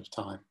function of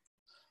time.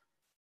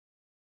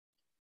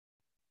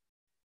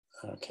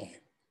 Okay.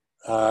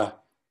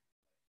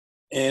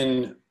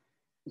 In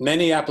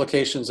many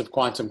applications of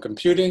quantum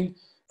computing,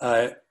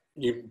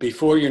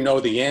 before you know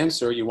the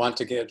answer, you want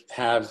to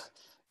have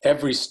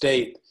every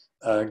state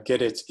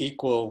get its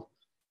equal,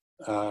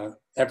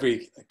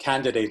 every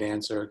candidate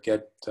answer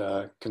get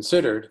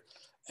considered.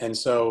 And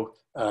so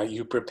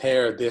you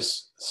prepare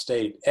this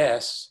state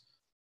S,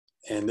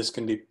 and this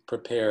can be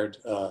prepared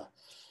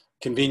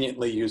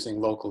conveniently using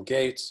local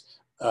gates.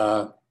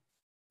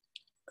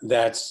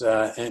 That's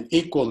an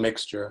equal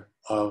mixture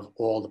of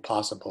all the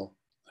possible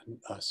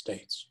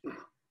states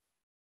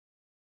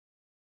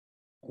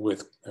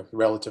with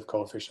relative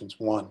coefficients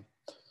 1.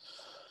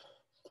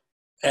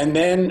 And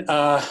then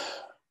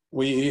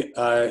we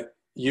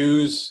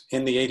use,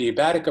 in the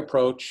adiabatic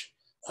approach,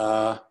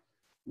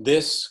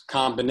 this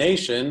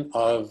combination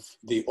of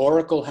the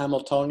oracle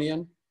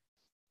Hamiltonian,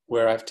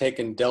 where I've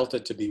taken delta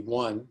to be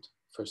 1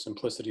 for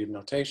simplicity of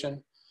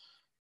notation,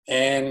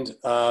 and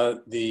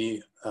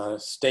the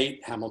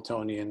state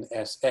Hamiltonian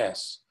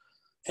SS.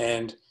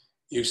 And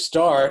you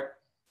start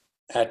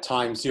at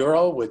time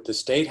 0 with the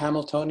state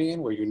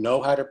Hamiltonian, where you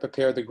know how to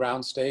prepare the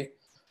ground state,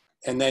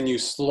 and then you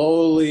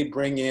slowly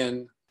bring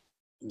in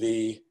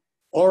the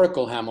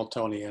oracle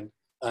Hamiltonian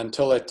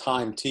until at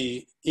time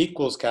t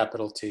equals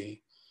capital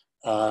T,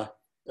 the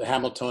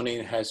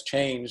Hamiltonian has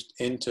changed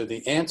into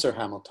the answer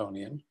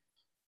Hamiltonian,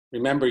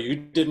 remember, you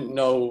didn't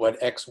know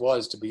what X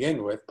was to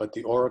begin with, but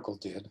the oracle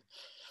did.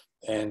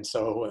 And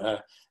so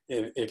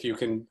if you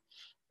can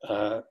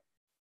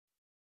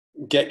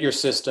get your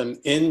system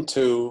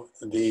into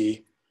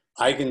the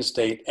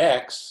eigenstate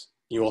X,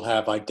 you will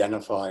have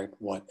identified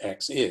what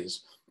X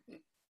is.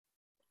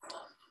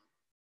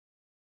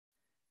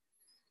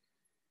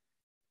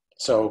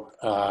 So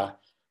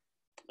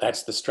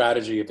that's the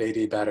strategy of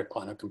adiabatic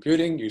quantum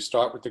computing. You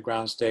start with the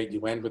ground state,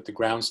 you end with the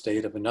ground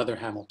state of another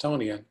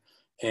Hamiltonian,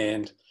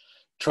 and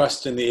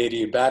trust in the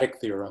adiabatic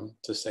theorem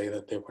to say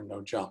that there were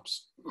no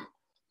jumps.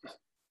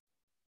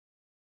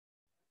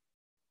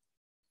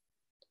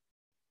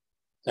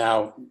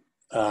 Now,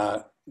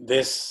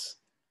 this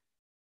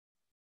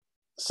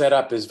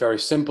setup is very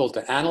simple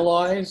to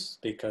analyze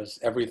because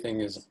everything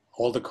is,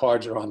 all the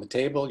cards are on the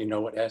table. You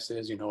know what S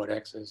is, you know what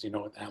X is, you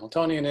know what the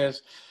Hamiltonian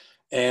is.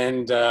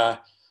 And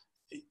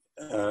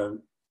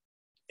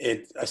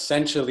it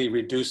essentially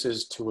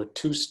reduces to a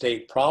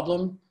two-state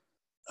problem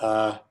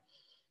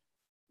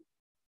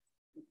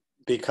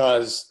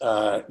because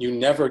you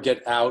never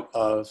get out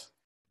of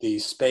the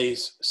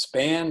space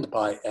spanned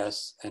by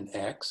S and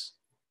X.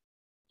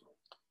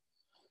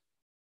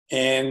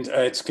 And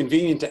it's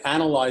convenient to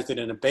analyze it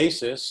in a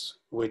basis,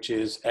 which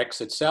is X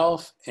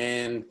itself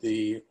and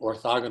the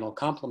orthogonal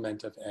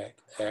complement of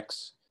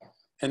X.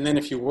 And then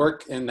if you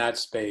work in that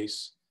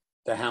space,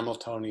 the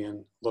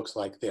Hamiltonian looks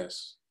like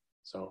this.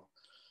 So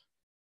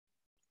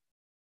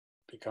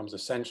it becomes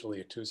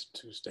essentially a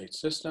two-state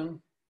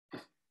system.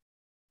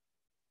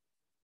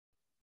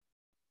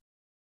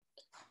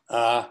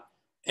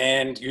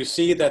 And you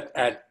see that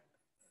at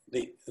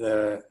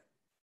the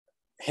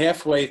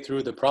halfway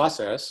through the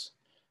process,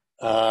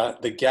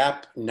 the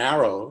gap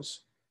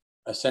narrows.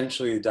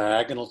 Essentially, the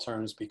diagonal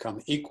terms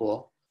become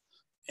equal,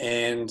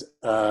 and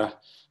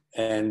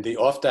the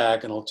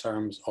off-diagonal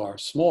terms are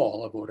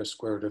small, of order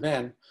square root of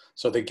n.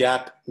 So the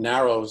gap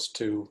narrows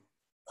to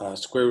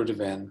square root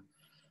of n.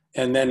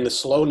 And then the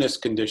slowness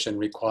condition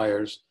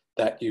requires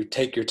that you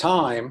take your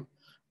time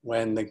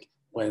when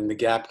the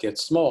gap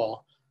gets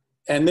small.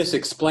 And this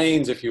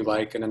explains, if you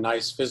like, in a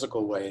nice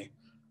physical way,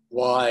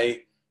 why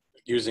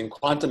using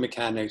quantum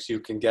mechanics you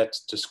can get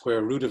to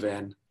square root of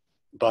n,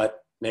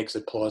 but makes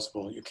it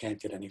plausible you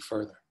can't get any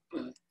further.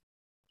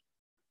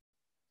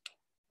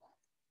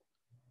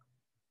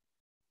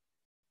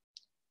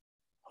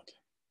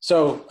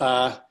 So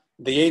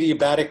the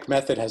adiabatic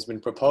method has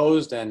been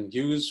proposed and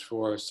used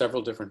for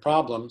several different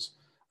problems,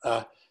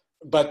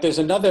 but there's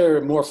another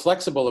more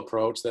flexible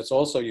approach that's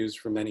also used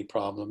for many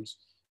problems,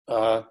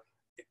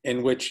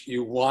 in which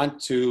you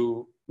want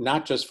to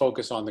not just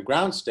focus on the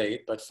ground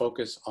state, but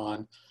focus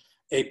on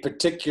a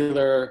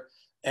particular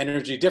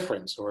energy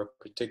difference or a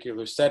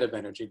particular set of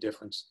energy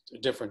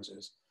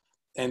differences.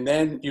 And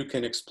then you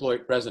can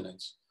exploit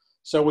resonance.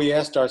 So we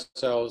asked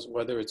ourselves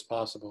whether it's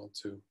possible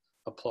to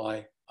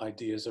apply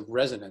ideas of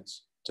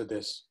resonance to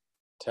this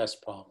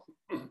test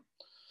problem.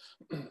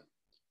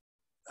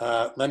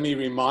 Let me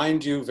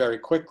remind you very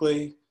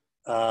quickly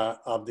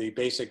of the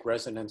basic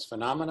resonance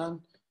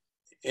phenomenon.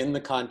 In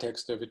the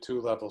context of a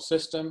two-level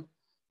system,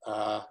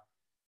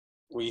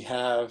 we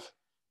have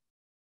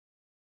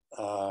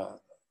a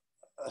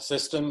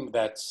system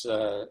that's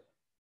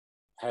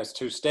has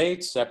two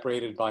states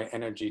separated by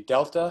energy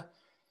delta,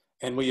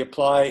 and we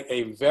apply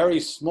a very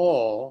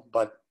small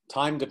but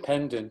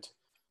time-dependent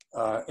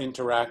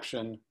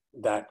interaction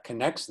that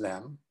connects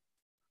them.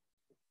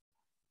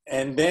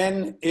 And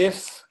then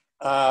if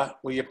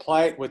we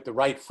apply it with the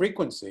right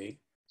frequency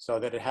so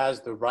that it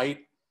has the right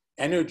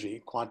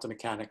energy quantum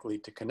mechanically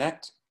to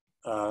connect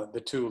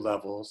the two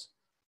levels,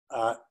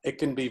 it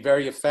can be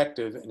very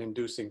effective in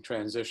inducing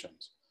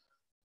transitions.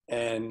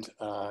 And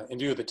in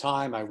view of the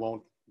time, I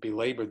won't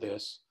belabor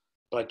this,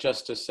 but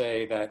just to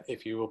say that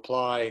if you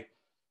apply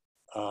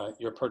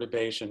your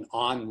perturbation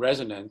on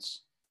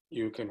resonance,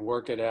 you can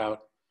work it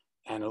out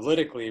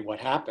analytically what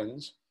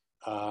happens.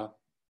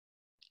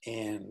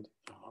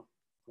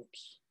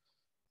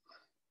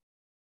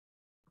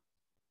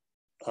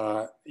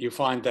 You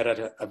find that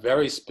at a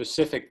very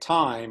specific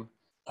time,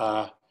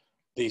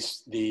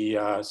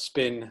 the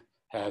spin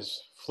has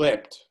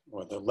flipped,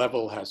 or the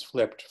level has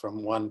flipped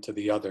from one to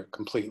the other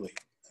completely.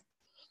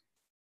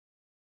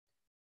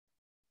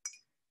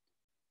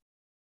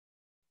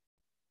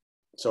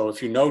 So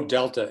if you know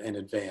delta in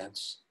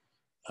advance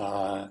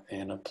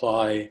and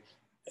apply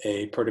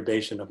a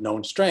perturbation of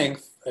known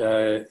strength,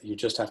 you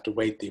just have to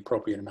wait the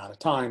appropriate amount of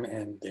time,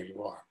 and there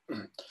you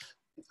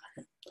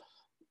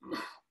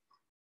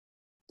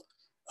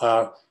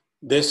are.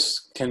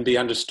 This can be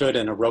understood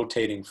in a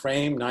rotating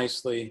frame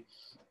nicely.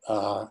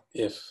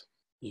 If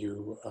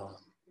you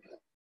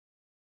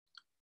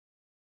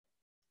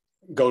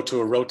go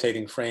to a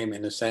rotating frame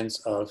in the sense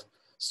of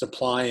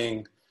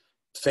supplying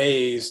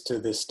phase to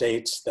the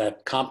states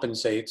that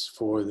compensates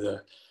for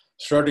the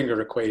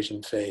Schrodinger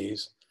equation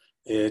phase,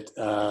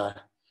 the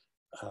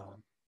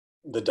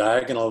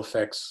diagonal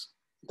effects,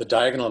 the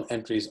diagonal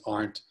entries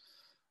aren't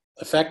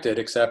affected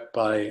except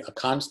by a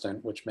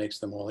constant, which makes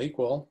them all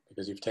equal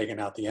because you've taken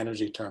out the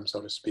energy term, so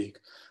to speak.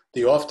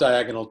 the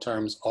off-diagonal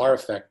terms are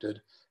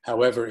affected.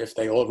 However, if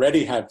they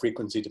already have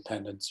frequency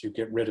dependence, you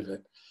get rid of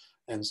it.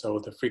 And so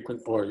the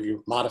or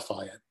you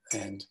modify it.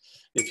 And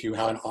if you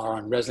are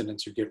on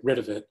resonance, you get rid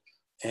of it.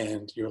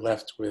 And you're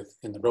left with,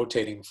 in the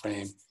rotating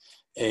frame,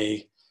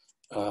 a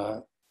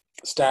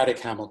static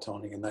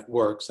Hamiltonian that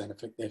works. And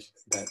if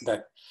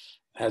that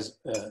has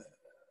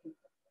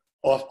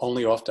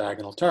only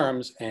off-diagonal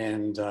terms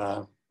and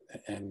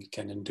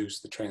can induce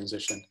the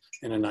transition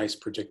in a nice,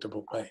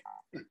 predictable way.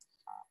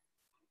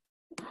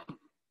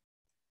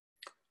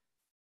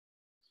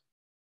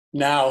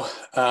 Now,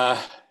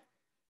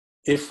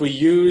 if we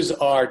use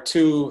our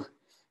two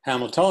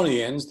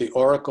Hamiltonians, the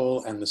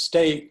oracle and the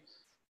state,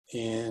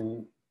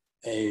 in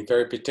a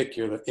very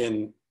particular,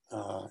 in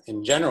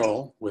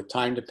general, with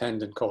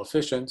time-dependent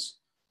coefficients,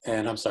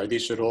 and I'm sorry,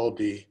 these should all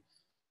be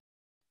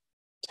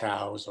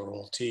taus or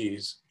all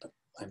t's, but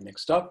I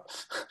mixed up.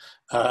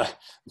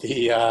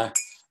 The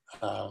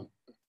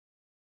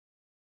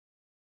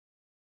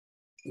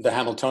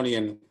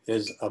Hamiltonian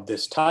is of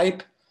this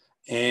type,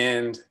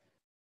 and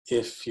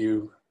if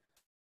you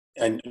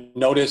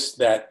notice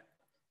that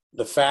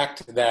the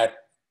fact that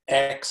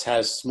X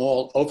has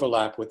small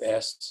overlap with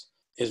S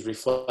is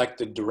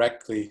reflected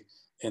directly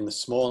in the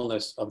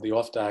smallness of the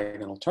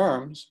off-diagonal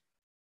terms,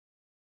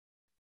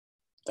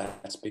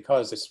 that's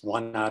because it's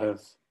 1 out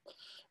of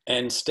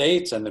n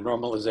states, and the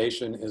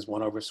normalization is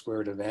 1 over square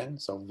root of n.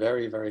 So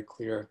very, very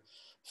clear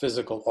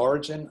physical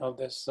origin of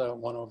this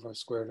 1 over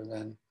square root of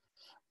n.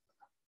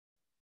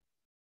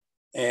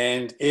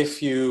 And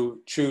if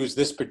you choose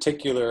this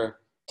particular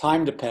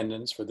time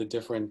dependence for the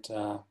different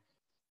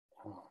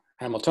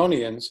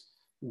Hamiltonians,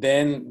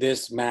 then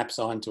this maps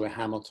onto a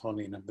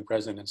Hamiltonian of the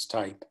resonance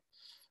type.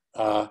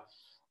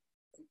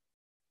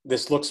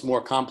 This looks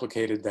more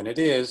complicated than it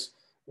is.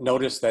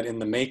 Notice that in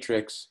the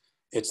matrix,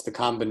 it's the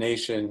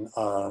combinations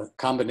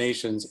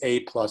A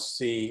plus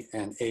C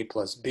and A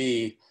plus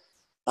B,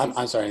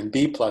 I'm sorry, and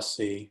B plus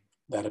C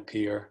that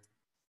appear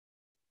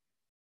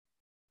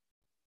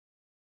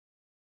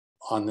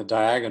on the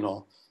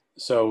diagonal.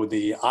 So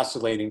the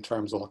oscillating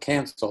terms will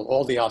cancel.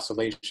 All the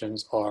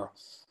oscillations are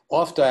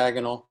off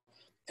diagonal,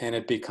 and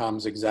it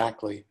becomes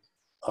exactly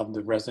of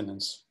the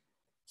resonance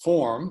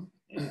form.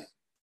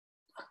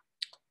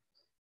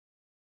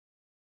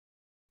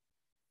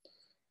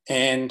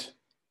 And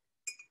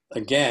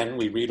again,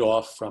 we read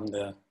off from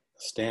the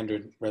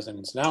standard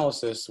resonance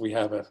analysis, we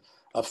have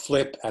a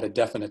flip at a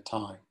definite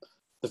time.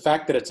 The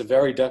fact that it's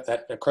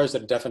that occurs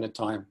at a definite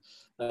time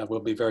will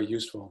be very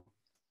useful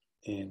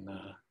in,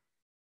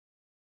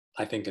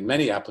 I think, in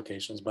many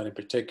applications, but in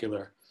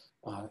particular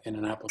in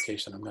an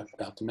application I'm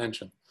about to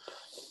mention.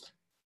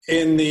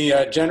 In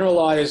the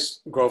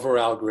generalized Grover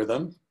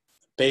algorithm,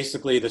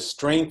 basically the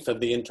strength of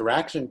the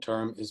interaction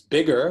term is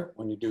bigger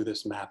when you do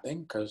this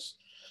mapping, because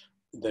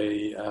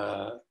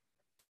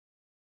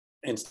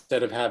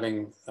instead of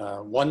having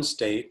one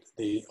state,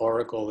 the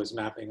oracle is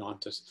mapping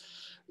onto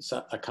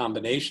a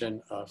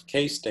combination of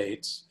k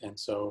states, and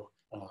so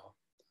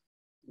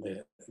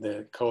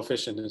the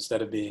coefficient,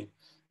 instead of being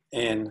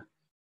n,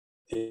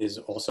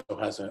 also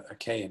has a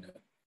k in it.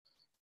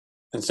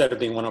 Instead of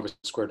being 1 over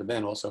square root of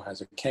n, also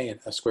has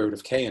a square root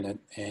of k in it,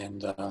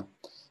 and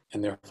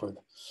therefore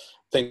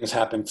things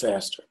happen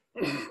faster.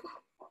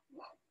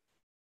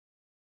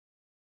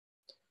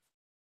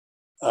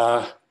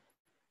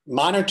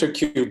 Monitor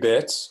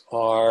qubits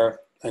are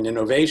an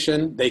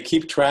innovation. They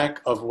keep track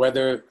of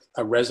whether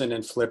a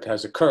resonant flip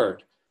has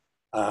occurred.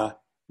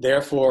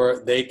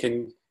 Therefore, they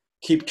can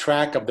keep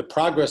track of the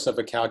progress of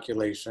a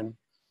calculation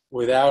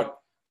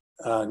without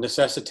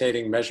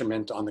necessitating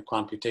measurement on the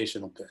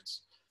computational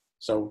bits.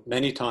 So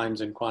many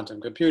times in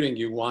quantum computing,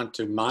 you want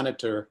to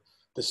monitor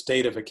the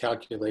state of a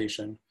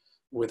calculation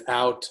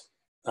without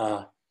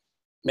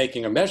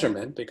making a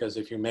measurement, because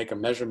if you make a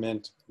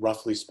measurement,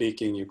 roughly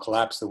speaking, you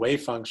collapse the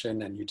wave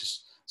function, and you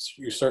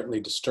certainly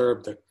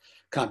disturb the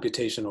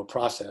computational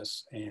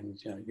process, and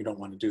you don't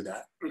want to do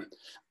that.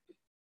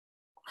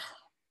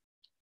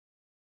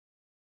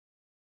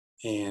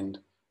 And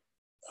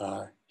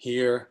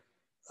here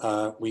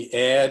we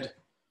add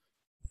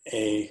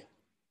a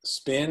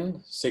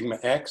spin, sigma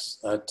x.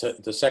 To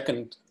the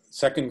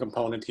second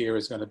component here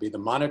is going to be the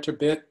monitor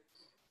bit.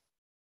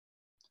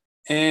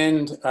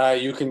 And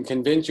you can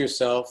convince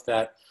yourself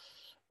that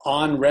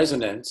on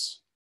resonance,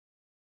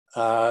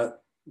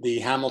 the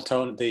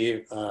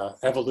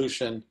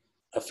evolution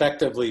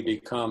effectively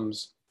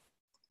becomes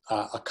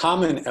a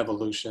common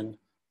evolution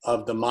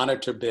of the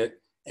monitor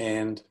bit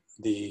and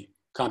the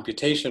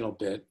computational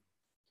bit.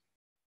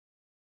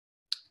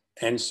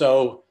 And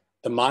so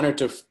the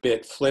monitor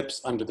bit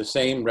flips under the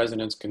same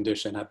resonance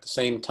condition at the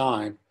same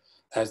time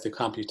as the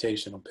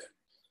computational bit.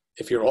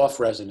 If you're off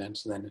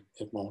resonance, then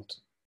it won't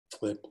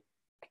flip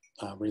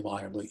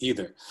reliably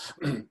either.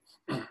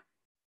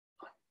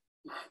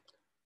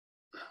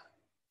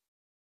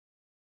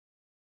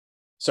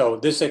 So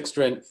this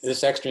extra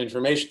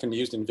information can be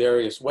used in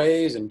various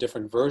ways in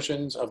different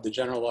versions of the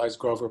generalized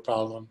Grover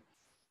problem.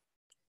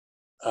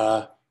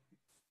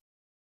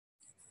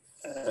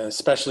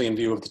 especially in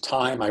view of the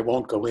time. I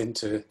won't go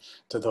into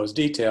those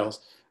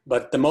details,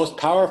 but the most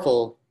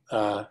powerful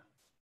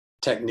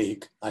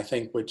technique, I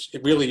think, which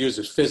it really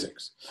uses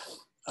physics,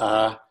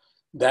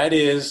 that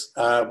is,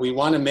 we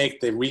want to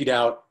make the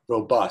readout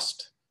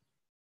robust.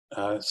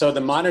 So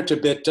the monitor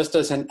bit just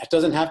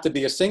doesn't have to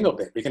be a single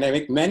bit. We can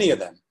make many of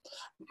them.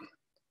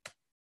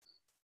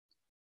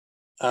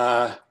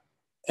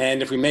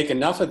 And if we make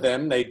enough of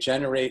them, they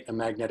generate a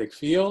magnetic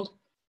field,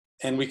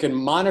 and we can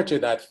monitor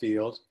that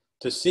field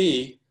to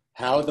see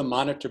how the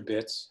monitor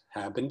bits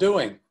have been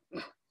doing.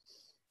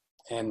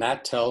 And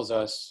that tells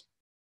us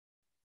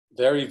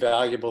very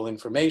valuable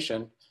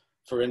information.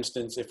 For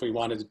instance, if we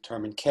want to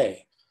determine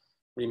K.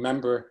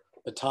 Remember,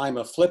 the time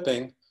of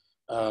flipping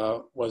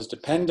was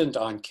dependent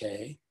on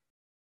K,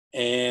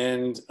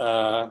 and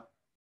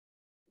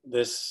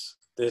this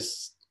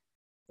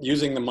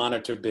using the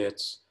monitor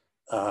bits,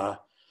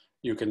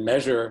 you can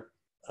measure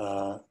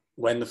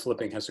when the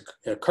flipping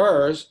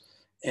occurs,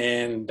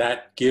 and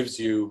that gives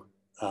you,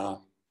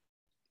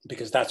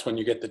 because that's when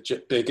you get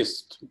the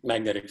biggest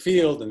magnetic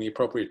field in the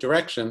appropriate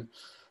direction,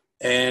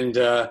 and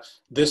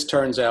this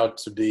turns out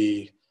to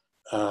be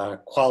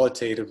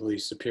qualitatively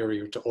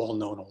superior to all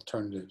known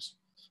alternatives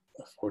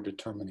for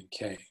determining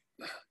K.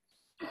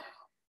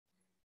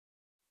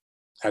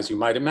 As you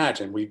might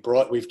imagine,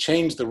 we've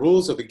changed the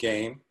rules of the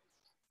game,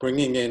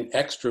 bringing in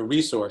extra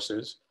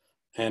resources.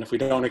 And if we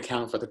don't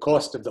account for the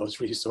cost of those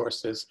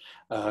resources,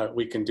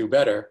 we can do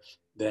better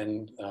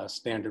than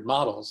standard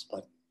models.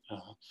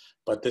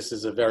 But this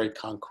is a very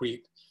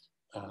concrete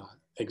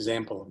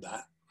example of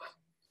that.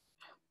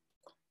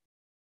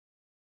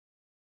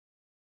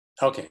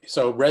 Okay,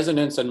 so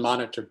resonance and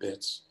monitor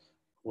bits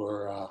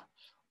were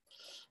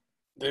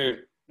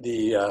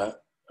the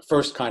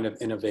first kind of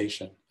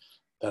innovation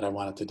that I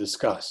wanted to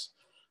discuss.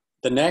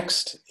 The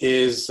next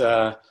is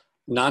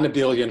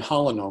non-abelian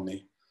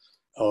holonomy,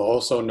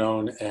 also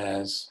known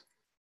as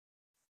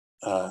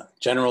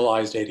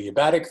generalized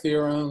adiabatic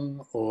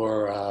theorem,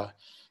 or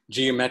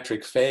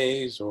geometric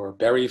phase, or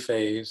Berry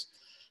phase,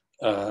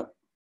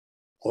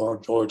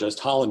 or just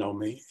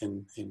holonomy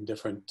in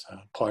different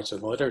parts of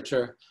the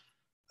literature.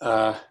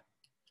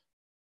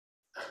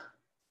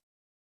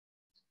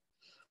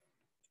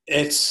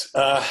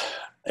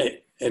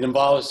 It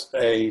involves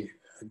a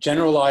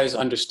generalized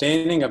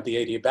understanding of the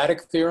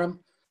adiabatic theorem,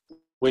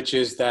 which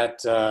is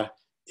that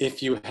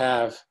if you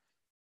have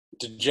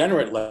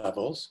degenerate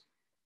levels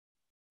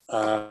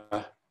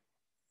that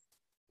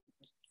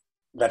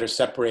are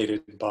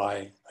separated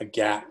by a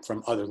gap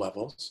from other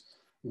levels,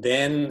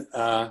 then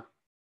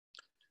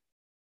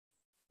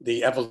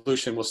the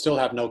evolution will still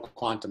have no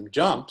quantum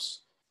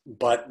jumps,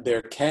 but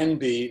there can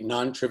be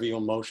non-trivial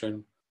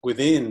motion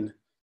within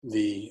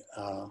the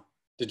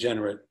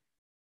degenerate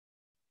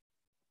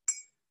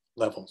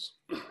levels.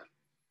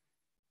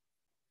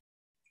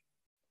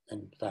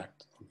 In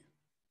fact,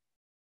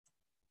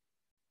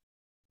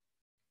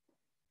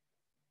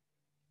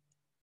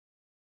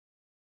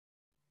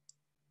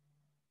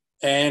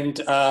 and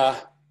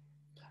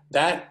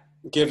that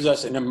gives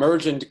us an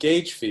emergent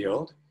gauge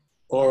field,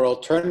 or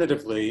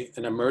alternatively,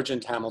 an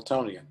emergent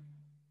Hamiltonian.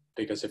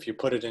 Because if you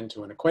put it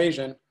into an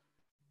equation,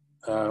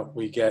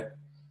 we get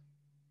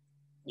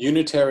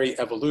unitary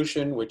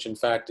evolution, which in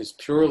fact is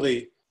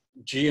purely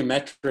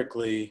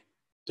geometrically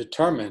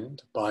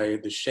determined by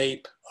the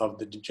shape of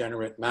the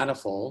degenerate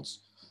manifolds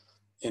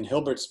in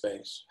Hilbert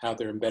space, how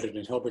they're embedded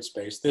in Hilbert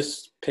space.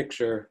 This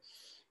picture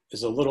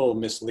is a little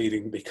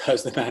misleading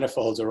because the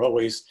manifolds are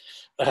always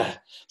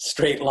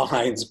straight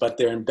lines, but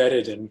they're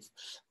embedded in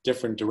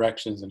different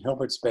directions in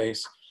Hilbert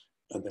space.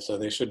 So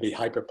they should be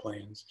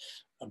hyperplanes,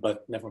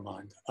 but never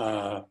mind.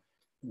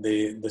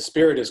 The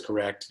spirit is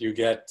correct. You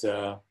get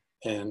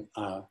an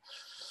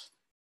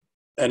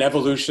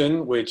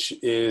evolution, which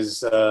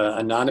is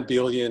a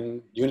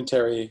non-abelian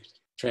unitary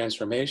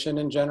transformation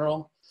in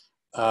general.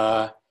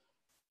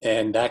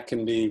 And that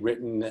can be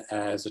written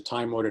as a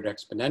time-ordered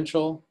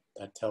exponential.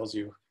 That tells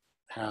you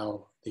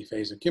how the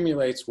phase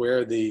accumulates,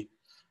 where the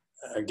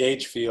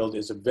gauge field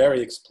is a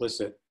very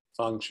explicit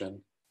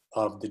function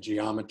of the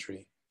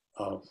geometry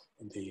of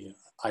the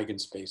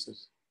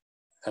eigenspaces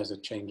as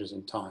it changes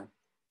in time.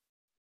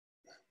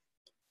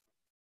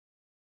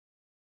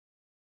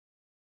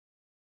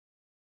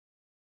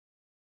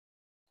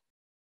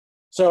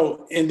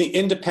 So in the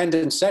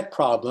independent set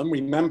problem,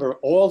 remember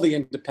all the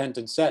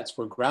independent sets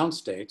were ground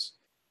states,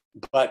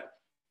 but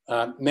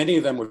many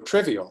of them were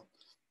trivial.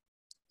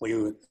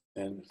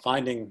 And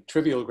finding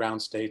trivial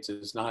ground states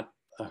is not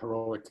a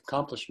heroic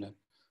accomplishment.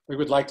 We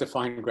would like to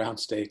find ground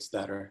states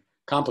that are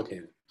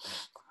complicated,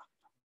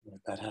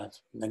 that have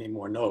many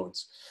more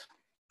nodes.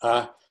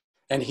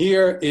 And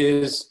here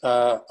is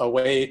a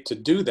way to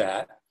do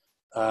that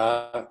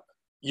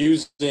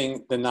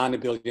using the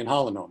non-abelian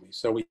holonomy.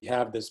 So we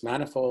have this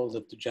manifold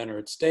of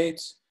degenerate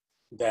states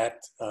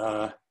that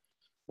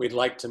we'd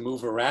like to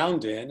move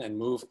around in and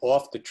move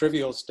off the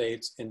trivial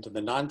states into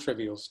the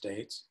non-trivial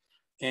states.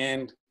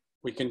 And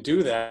we can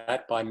do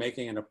that by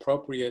making an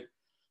appropriate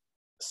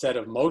set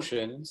of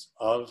motions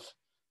of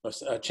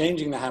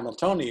changing the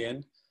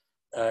Hamiltonian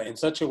in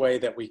such a way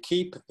that we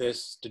keep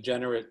this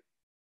degenerate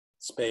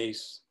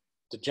space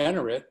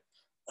degenerate,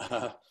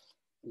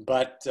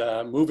 but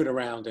move it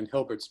around in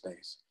Hilbert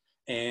space.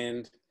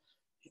 And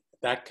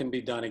that can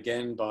be done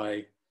again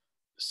by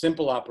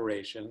simple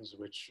operations,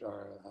 which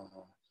are,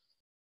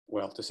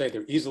 well, to say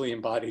they're easily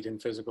embodied in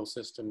physical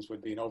systems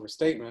would be an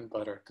overstatement,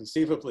 but are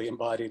conceivably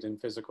embodied in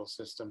physical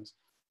systems.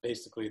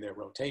 Basically, they're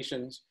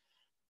rotations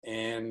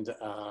and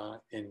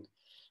in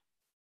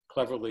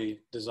cleverly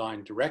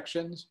designed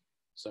directions.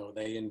 So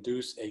they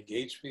induce a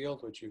gauge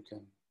field, which you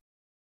can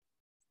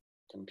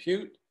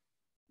compute.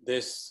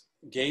 This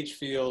gauge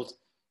field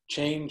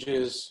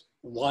changes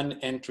one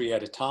entry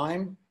at a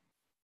time,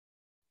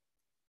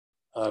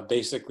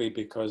 basically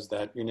because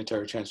that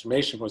unitary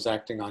transformation was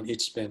acting on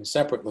each spin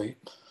separately.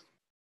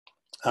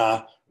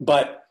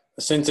 But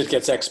since it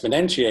gets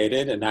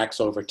exponentiated and acts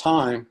over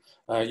time,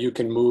 you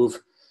can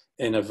move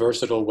in a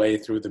versatile way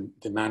through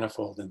the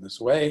manifold in this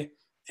way.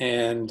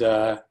 And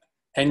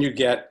you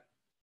get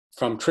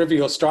from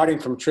trivial, starting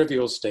from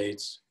trivial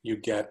states, you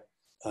get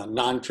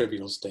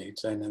non-trivial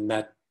states. And in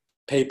that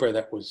paper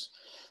that was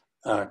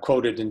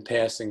quoted in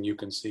passing, you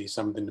can see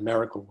some of the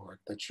numerical work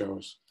that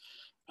shows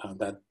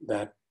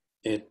that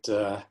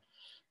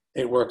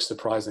it works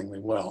surprisingly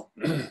well,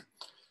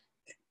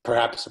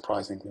 perhaps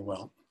surprisingly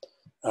well.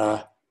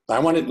 I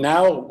wanted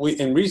now,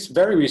 in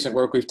very recent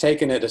work, we've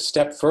taken it a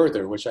step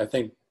further, which I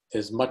think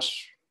is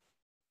much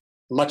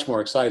more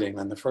exciting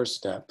than the first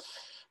step.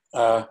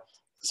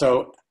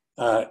 So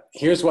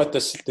here's what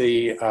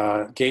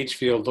the gauge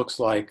field looks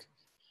like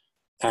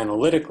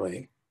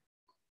analytically.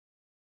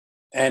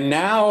 And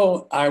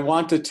now I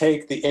want to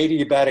take the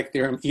adiabatic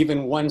theorem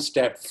even one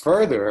step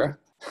further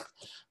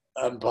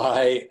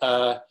by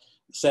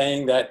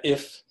saying that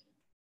if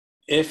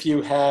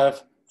you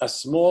have a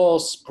small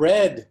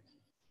spread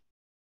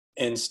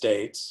in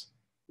states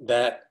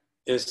that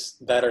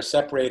are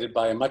separated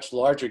by a much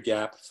larger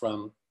gap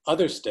from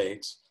other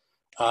states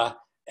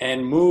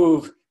and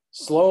move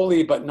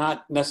slowly but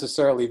not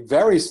necessarily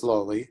very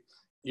slowly,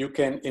 you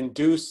can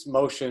induce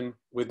motion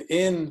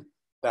within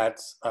that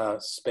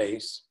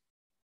space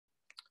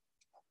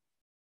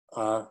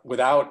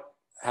without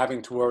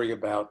having to worry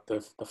about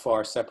the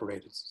far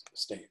separated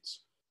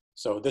states.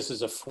 So this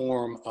is a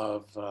form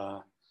of,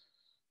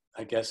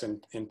 I guess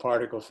in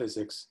particle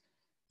physics,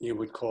 you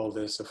would call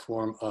this a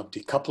form of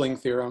decoupling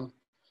theorem,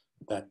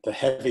 that the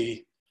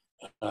heavy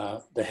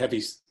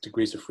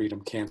degrees of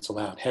freedom cancel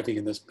out. Heavy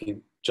in this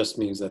just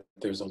means that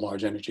there's a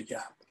large energy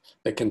gap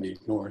that can be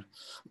ignored.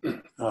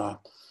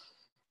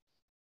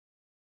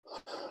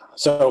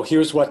 So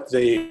here's what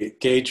the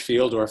gauge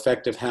field or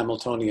effective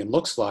Hamiltonian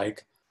looks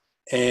like.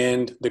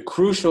 And the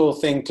crucial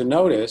thing to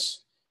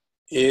notice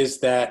is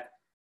that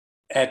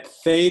at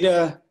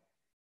theta,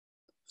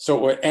 so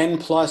where n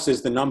plus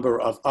is the number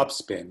of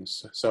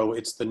upspins, so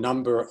it's the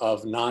number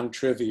of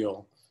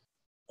non-trivial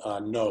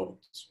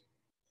nodes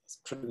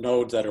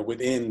that are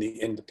within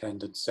the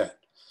independent set.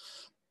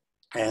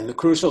 And the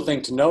crucial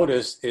thing to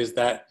notice is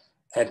that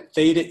at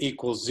theta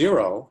equals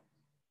 0,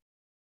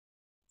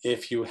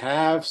 if you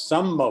have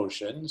some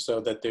motion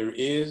so that there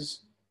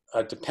is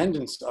a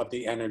dependence of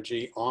the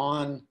energy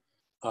on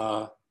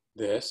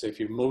this, if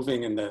you're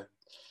moving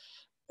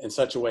in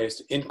such a way as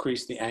to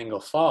increase the angle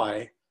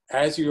phi,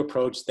 as you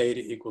approach theta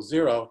equals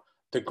 0,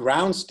 the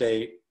ground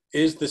state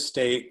is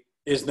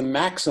the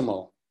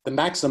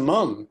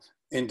maximum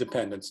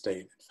independent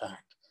state, in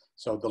fact.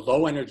 So the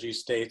low energy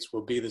states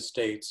will be the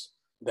states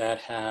that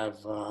have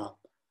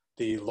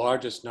the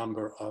largest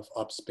number of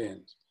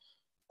upspins.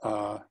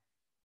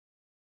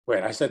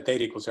 Wait, I said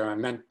theta equals 0, I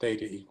meant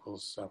theta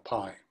equals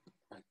pi.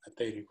 Right? At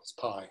theta equals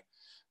pi,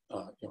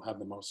 you'll have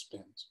the most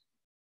spins,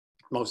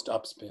 most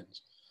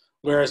upspins.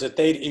 Whereas at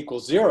theta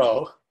equals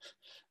 0,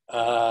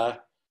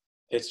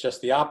 it's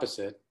just the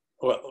opposite.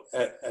 Well,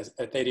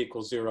 at theta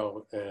equals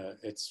 0,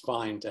 it's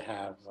fine to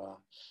have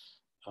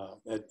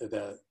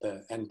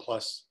the n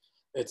plus.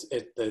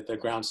 The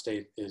ground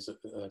state is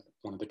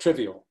one of the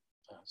trivial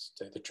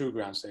state. The true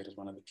ground state is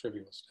one of the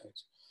trivial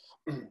states.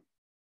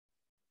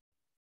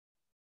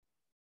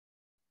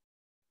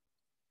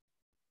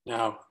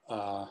 Now,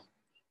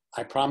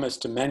 I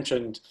promised to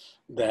mention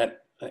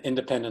that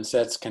independent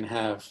sets can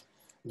have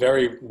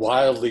very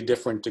wildly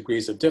different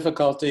degrees of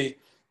difficulty.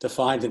 To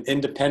find an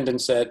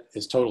independent set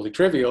is totally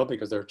trivial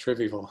because they're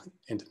trivial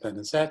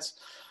independent sets.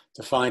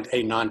 To find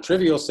a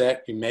non-trivial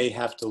set, you may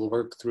have to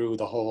work through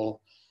the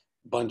whole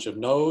bunch of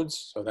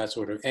nodes, so that's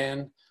order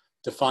n.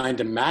 To find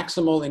a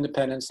maximal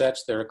independent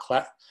sets, there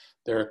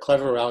are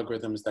clever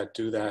algorithms that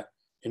do that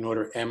in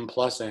order m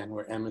plus n,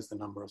 where m is the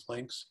number of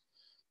links.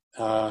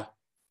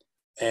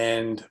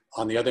 And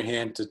on the other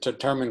hand, to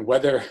determine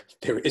whether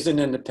there is an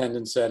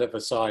independent set of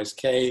a size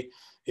k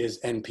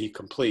is NP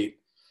complete.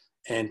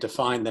 And to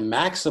find the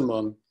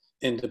maximum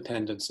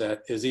independent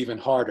set is even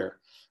harder.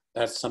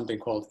 That's something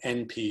called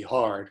NP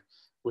hard,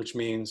 which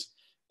means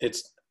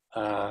it's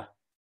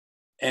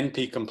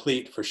NP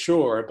complete for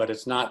sure, but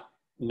it's not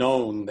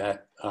known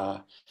that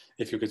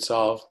if you could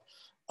solve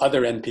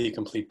other NP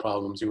complete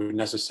problems, you would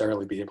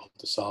necessarily be able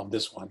to solve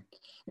this one.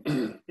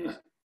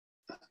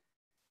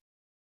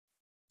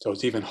 So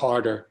it's even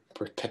harder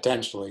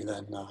potentially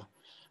than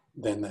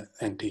the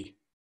NP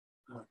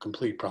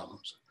complete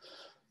problems.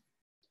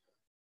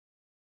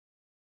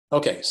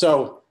 Okay,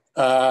 so,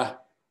 and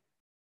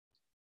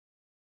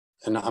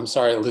I'm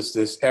sorry,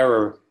 this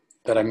error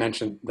that I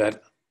mentioned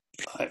that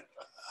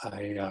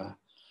I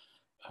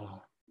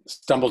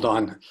stumbled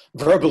on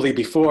verbally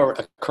before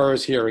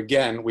occurs here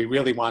again. We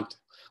want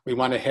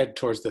to head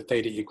towards the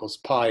theta equals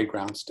pi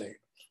ground state,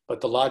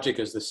 but the logic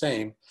is the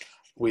same.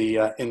 We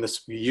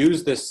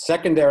use this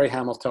secondary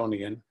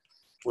Hamiltonian,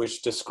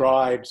 which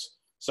describes,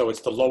 so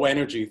it's the low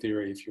energy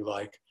theory, if you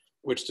like,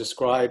 which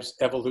describes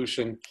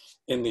evolution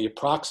in the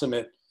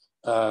approximate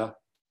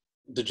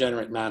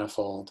degenerate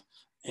manifold,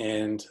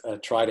 and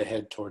try to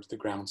head towards the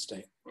ground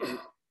state.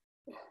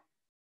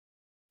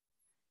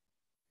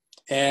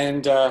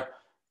 And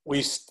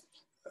we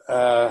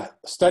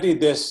studied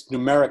this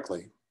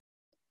numerically.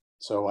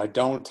 So I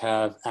don't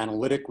have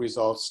analytic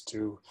results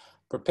to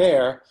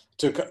prepare,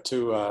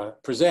 to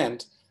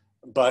present,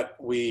 but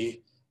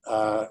we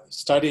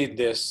studied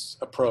this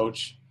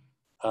approach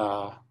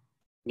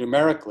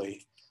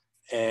numerically.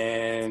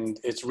 And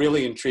it's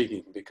really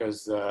intriguing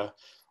because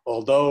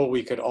although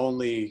we could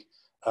only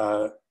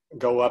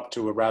go up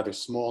to a rather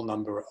small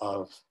number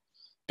of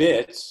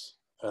bits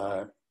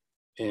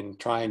in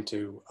trying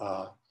to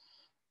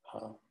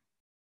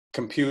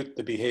compute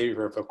the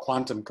behavior of a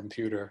quantum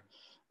computer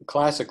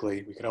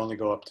classically, we could only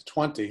go up to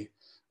 20.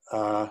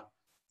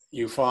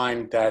 You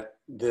find that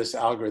this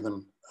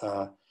algorithm,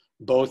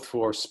 both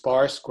for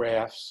sparse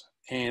graphs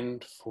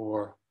and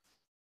for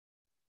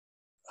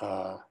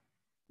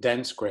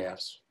dense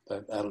graphs,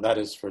 that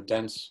is for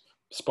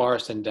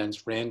sparse and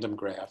dense random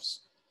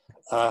graphs,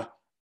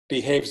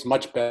 behaves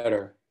much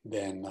better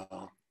than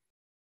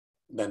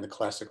the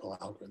classical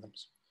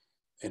algorithms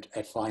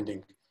at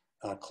finding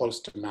close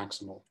to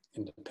maximal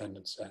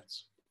independent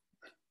sets.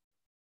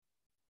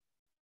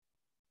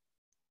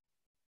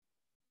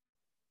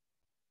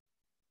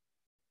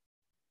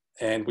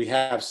 And we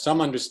have some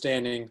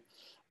understanding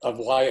of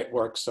why it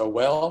works so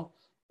well,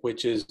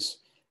 which is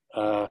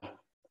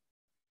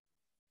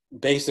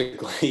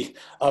basically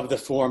of the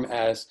form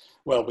as,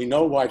 well, we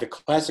know why the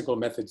classical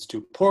methods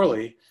do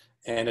poorly,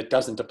 and it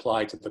doesn't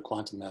apply to the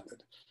quantum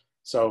method.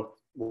 So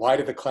why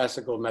do the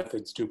classical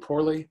methods do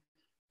poorly?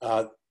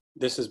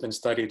 This has been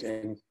studied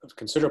in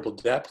considerable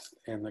depth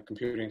in the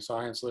computing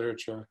science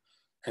literature.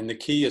 And the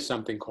key is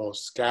something called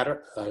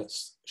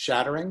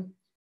shattering,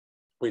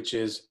 which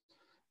is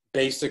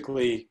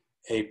basically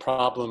a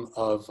problem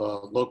of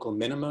local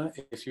minima,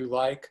 if you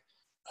like.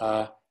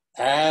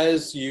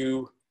 As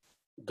you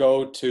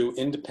go to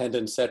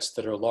independent sets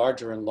that are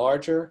larger and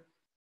larger,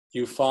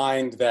 you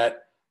find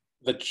that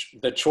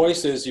the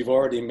choices you've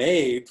already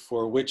made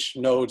for which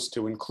nodes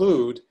to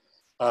include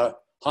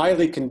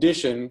highly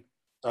condition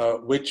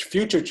which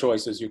future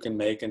choices you can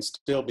make and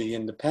still be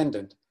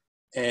independent.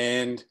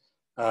 And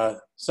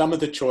some of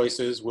the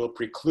choices will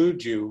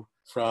preclude you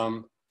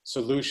from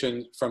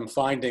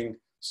finding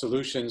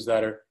solutions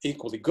that are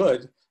equally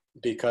good,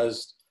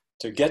 because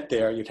to get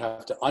there, you'd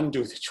have to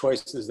undo the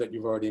choices that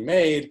you've already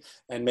made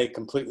and make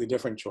completely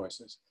different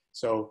choices.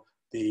 So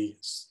the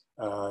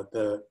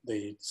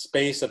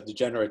space of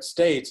degenerate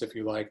states, if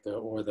you like,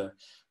 or the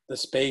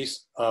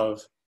space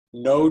of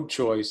node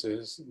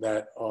choices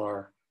that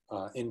are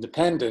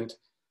independent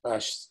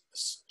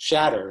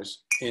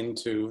shatters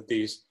into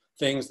these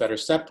things that are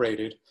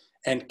separated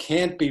and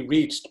can't be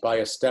reached by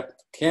a step,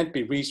 can't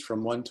be reached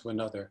from one to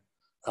another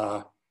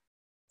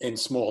in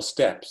small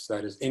steps,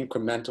 that is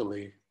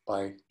incrementally,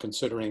 by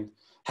considering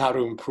how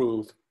to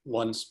improve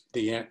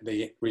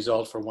the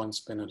result for one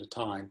spin at a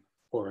time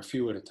or a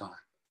few at a time.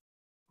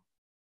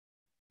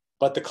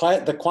 But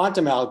the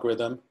quantum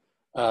algorithm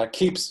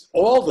keeps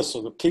all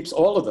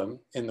of them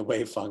in the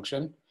wave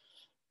function,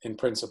 in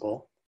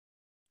principle.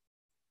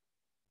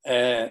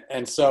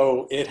 And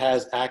so it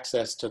has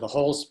access to the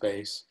whole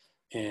space,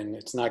 and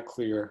it's not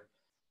clear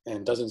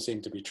and doesn't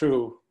seem to be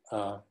true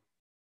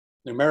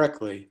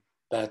numerically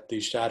that the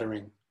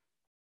shattering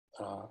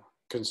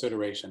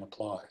consideration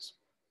applies.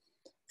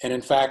 And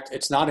in fact,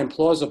 it's not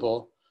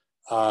implausible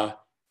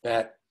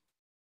that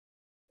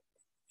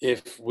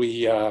if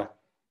we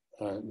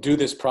do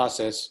this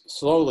process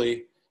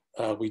slowly,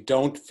 we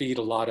don't feed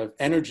a lot of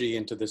energy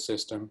into the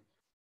system,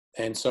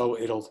 and so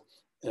it'll,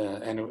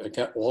 and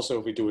also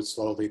if we do it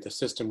slowly, the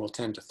system will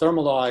tend to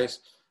thermalize,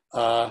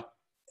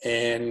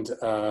 and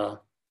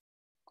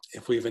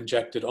if we've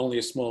injected only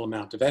a small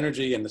amount of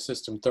energy and the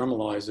system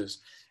thermalizes,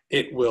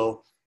 it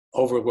will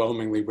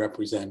overwhelmingly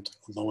represent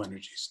low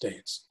energy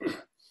states.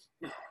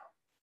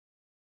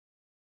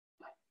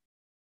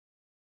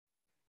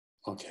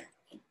 Okay,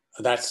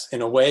 that's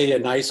in a way a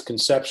nice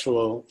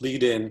conceptual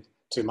lead-in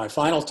to my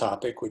final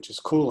topic, which is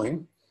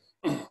cooling.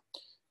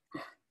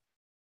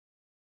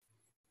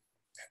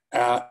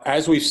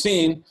 As we've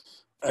seen,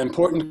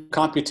 important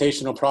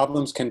computational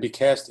problems can be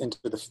cast into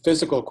the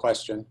physical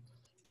question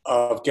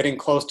of getting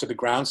close to the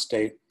ground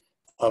state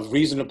of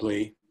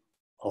reasonably,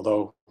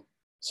 although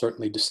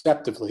certainly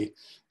deceptively,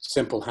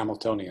 simple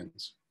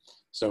Hamiltonians.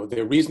 So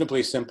they're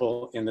reasonably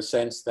simple in the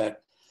sense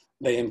that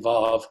they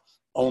involve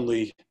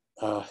only,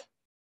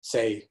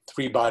 say,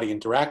 three-body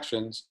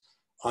interactions.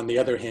 On the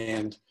other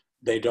hand,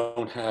 they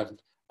don't have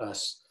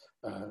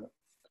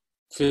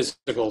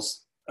physical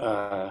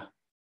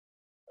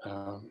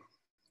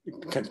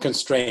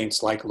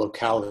constraints like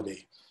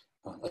locality,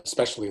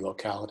 especially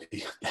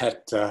locality,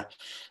 that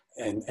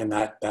and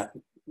that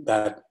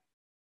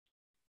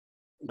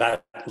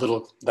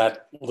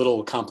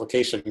little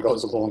complication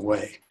goes a long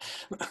way.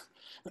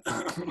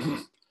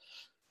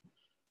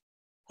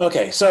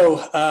 Okay, so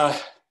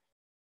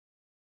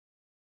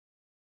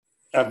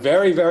a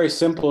very, very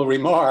simple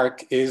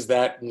remark is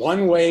that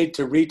one way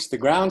to reach the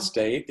ground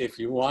state, if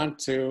you want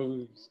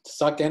to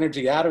suck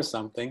energy out of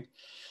something,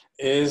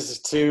 is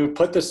to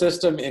put the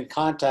system in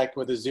contact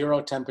with a zero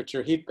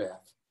temperature heat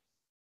bath.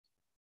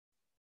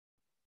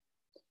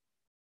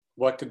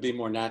 What could be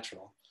more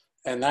natural?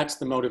 And that's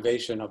the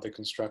motivation of the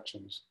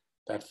constructions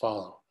that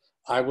follow.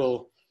 I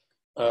will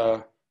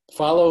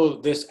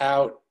follow this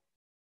out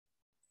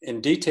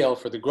in detail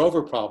for the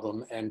Grover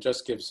problem and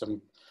just give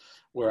some,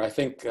 where I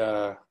think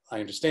I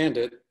understand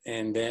it,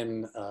 and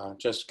then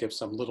just give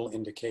some little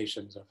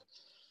indications of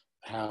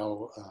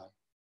how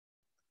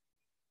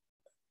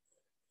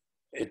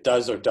it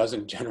does or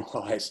doesn't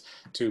generalize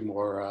to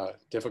more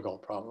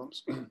difficult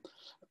problems.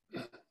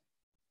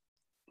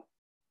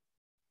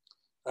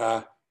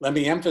 Let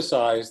me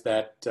emphasize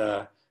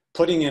that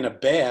putting in a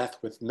bath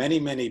with many,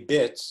 many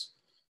bits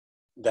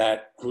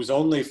whose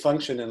only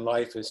function in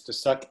life is to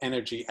suck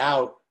energy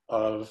out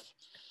of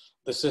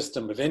the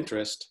system of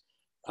interest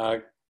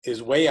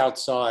is way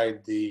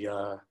outside the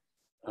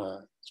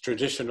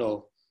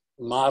traditional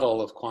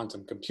model of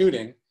quantum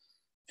computing.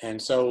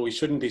 And so we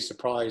shouldn't be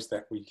surprised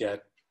that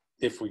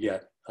if we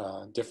get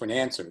different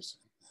answers,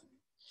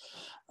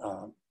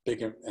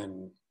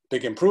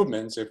 big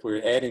improvements if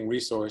we're adding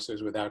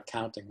resources without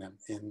counting them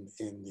in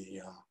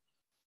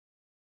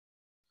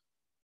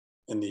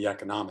the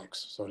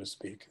economics, so to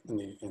speak, in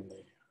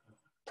the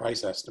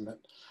price estimate.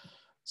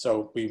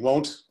 So we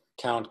won't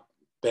count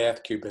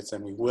bath qubits,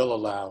 and we will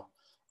allow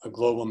a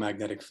global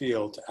magnetic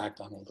field to act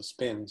on all the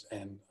spins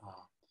and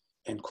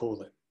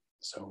cool it.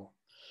 So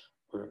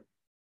we're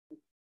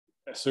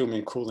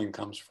assuming cooling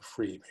comes for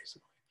free,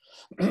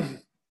 basically.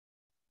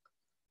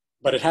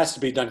 But it has to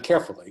be done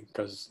carefully,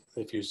 because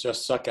if you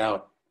just suck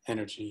out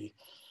energy,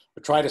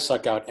 or try to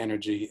suck out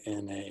energy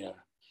in a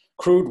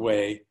crude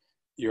way,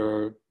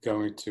 you're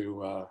going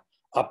to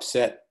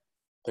upset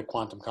the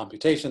quantum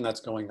computation that's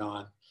going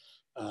on,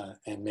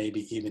 and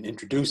maybe even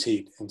introduce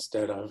heat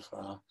instead of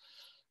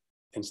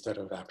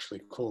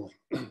actually cooling.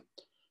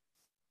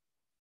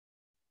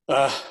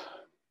 That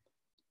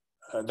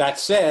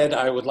said,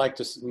 I would like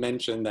to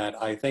mention that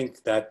I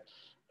think that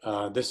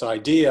this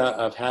idea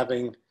of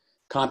having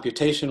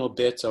computational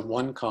bits of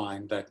one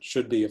kind that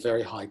should be of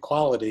very high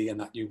quality and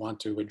that you want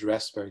to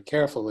address very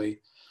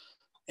carefully,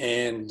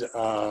 and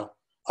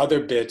other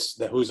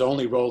bits whose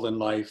only role in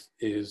life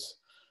is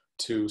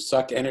to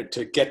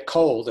get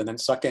cold and then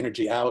suck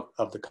energy out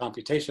of the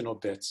computational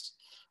bits,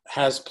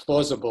 has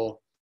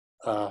plausible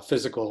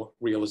physical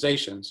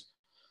realizations.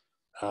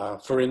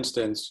 For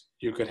instance,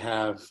 you could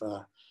have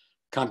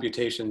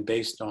computation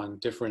based on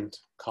different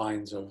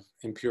kinds of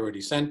impurity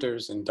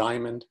centers in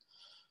diamond,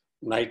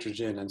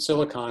 nitrogen, and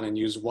silicon, and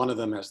use one of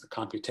them as the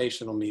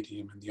computational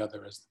medium and the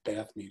other as the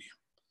bath medium,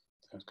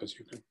 because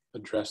you can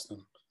address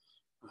them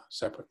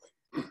separately.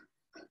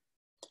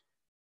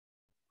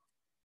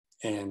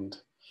 And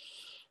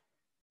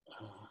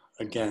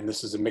again,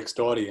 this is a mixed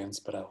audience,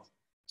 but I'll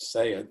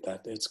say it,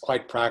 that it's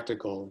quite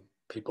practical.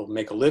 People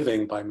make a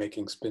living by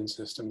making spin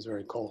systems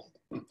very cold.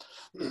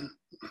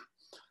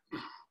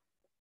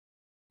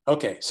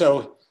 Okay,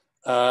 so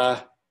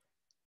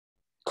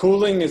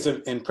cooling is,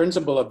 in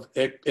principle,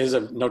 is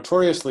a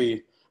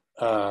notoriously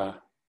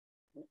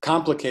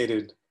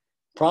complicated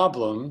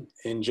problem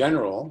in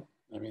general.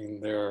 I mean,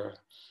 there are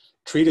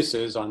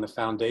treatises on the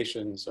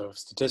foundations of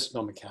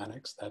statistical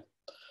mechanics that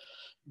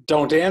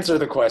don't answer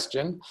the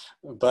question,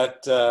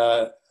 but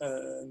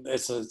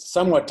it's a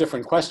somewhat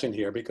different question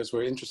here, because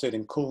we're interested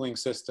in cooling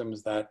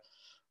systems that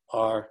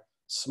are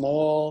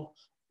small,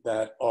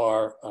 that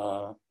are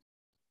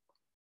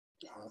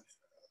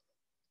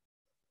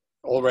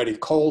already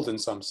cold in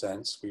some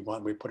sense.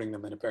 We're putting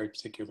them in a very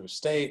particular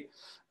state,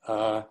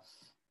 and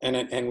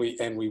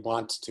we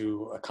want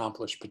to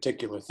accomplish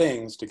particular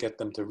things to get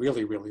them to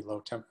really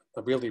low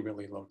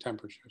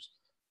temperatures.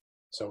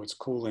 So it's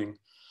cooling,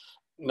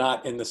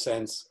 not in the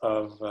sense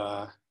of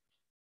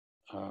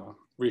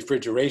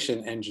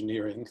refrigeration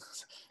engineering,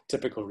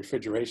 typical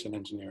refrigeration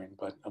engineering,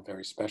 but a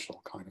very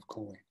special kind of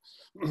cooling.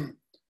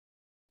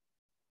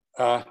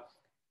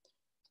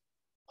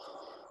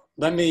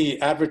 Let me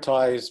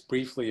advertise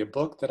briefly a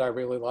book that I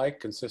really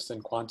like,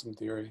 Consistent Quantum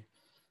Theory.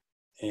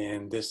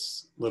 And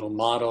this little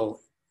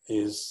model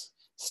is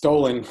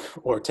stolen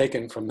or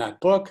taken from that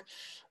book.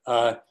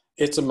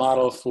 It's a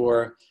model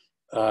for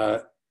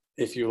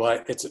if you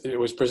like, it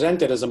was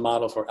presented as a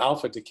model for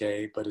alpha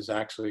decay, but is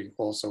actually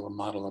also a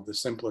model of the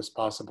simplest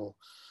possible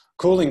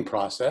cooling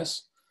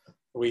process.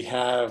 We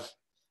have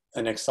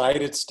an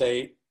excited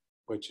state,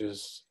 which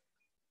is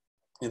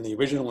in the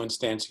original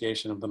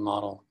instantiation of the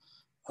model,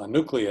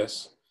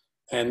 nucleus.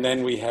 And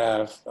then we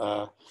have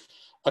a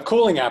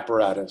cooling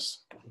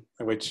apparatus,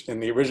 which in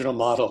the original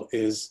model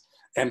is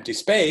empty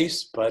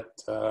space,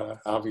 but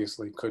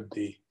obviously could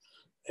be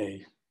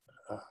a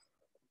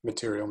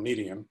material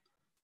medium.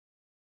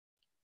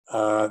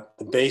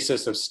 The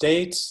basis of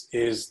states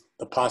is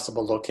the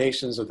possible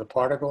locations of the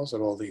particles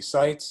at all these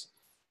sites.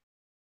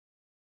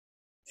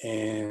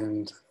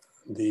 And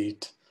the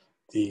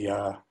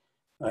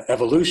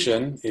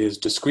evolution is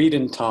discrete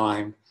in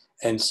time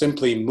and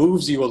simply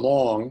moves you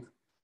along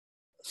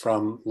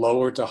from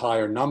lower to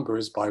higher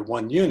numbers by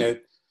 1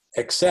 unit,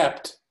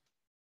 except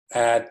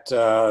at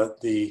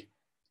the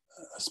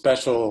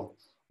special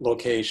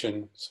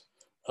locations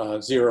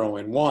 0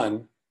 and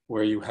 1,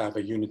 where you have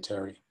a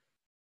unitary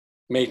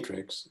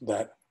matrix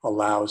that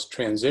allows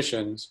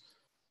transitions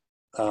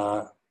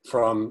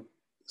from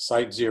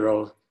site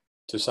 0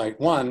 to site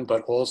 1,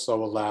 but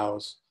also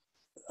allows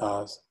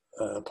a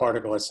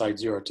particle at site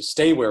 0 to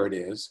stay where it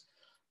is.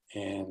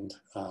 And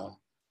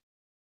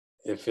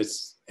if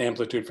its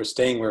amplitude for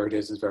staying where it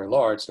is very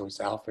large, so its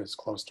alpha is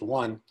close to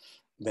 1,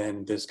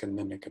 then this can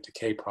mimic a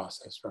decay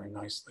process very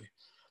nicely.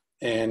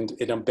 And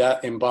it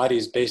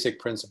embodies basic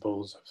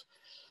principles of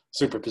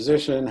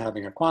superposition,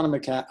 having a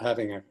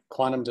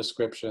quantum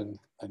description,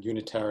 and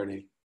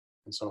unitarity,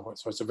 and so forth.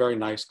 So it's a very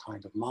nice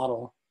kind of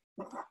model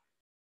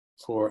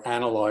for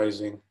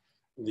analyzing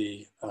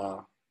the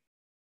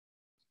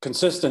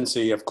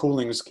consistency of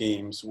cooling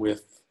schemes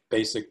with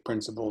basic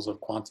principles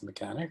of quantum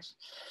mechanics.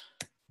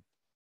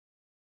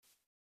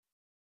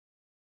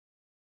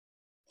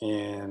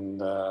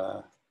 And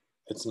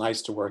it's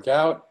nice to work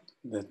out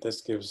that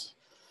this gives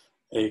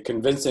a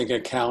convincing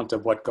account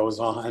of what goes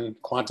on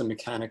quantum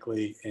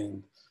mechanically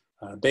in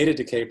beta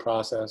decay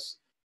process.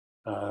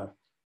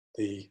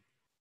 The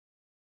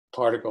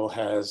particle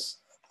has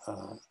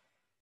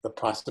the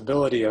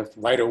possibility of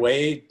right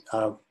away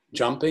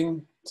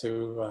jumping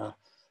from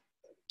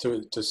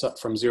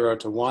 0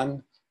 to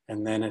 1,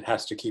 and then it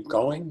has to keep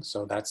going.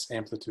 So that's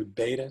amplitude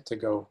beta to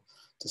go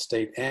to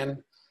state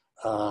n.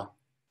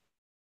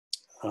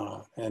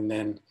 And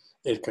then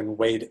it can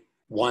wait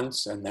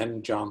once and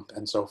then jump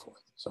and so forth.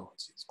 So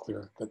it's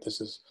clear that this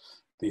is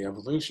the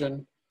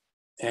evolution,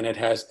 and it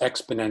has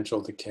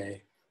exponential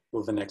decay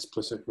with an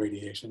explicit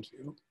radiation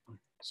field.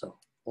 So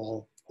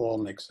all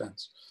makes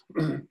sense.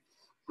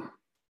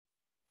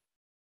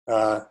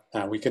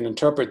 Now we can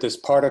interpret this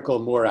particle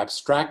more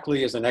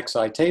abstractly as an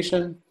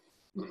excitation,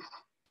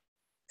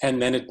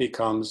 and then it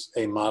becomes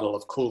a model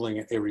of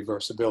cooling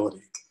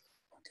irreversibility.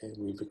 Okay,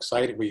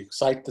 we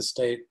excite the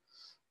state,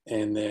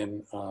 and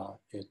then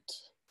it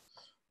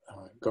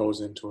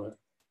goes into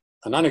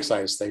an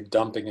unexcited state,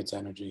 dumping its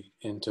energy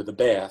into the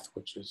bath,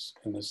 which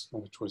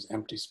was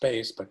empty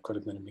space, but could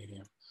have been a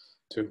medium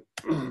too.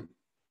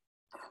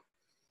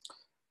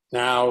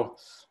 Now,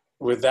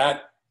 with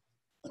that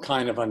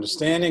kind of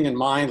understanding in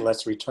mind,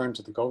 let's return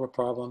to the Gover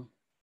problem.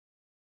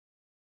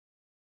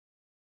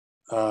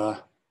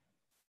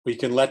 We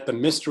can let the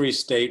mystery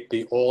state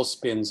be all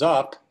spins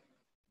up,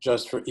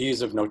 just for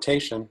ease of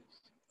notation,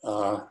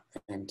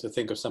 and to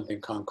think of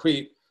something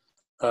concrete,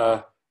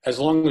 as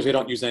long as we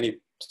don't use any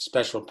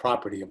special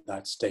property of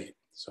that state.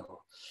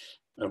 So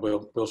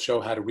we'll show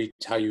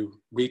how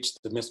you reach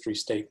the mystery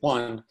state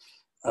 1,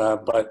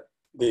 but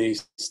the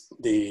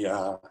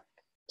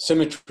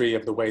symmetry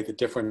of the way the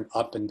different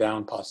up and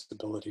down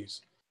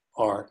possibilities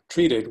are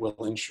treated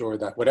will ensure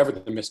that whatever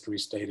the mystery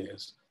state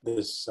is,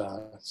 this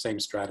same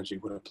strategy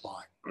would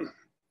apply.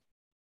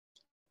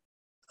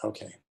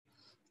 Okay,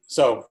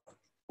 so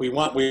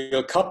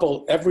we'll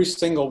couple every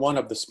single one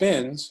of the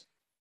spins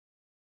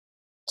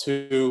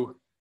to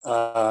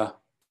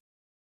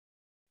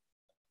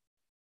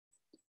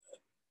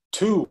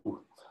two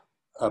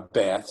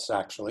baths,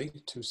 actually,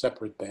 two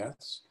separate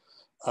baths.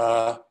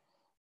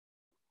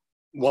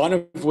 One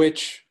of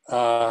which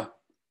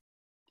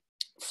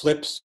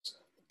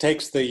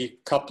takes the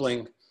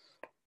coupling,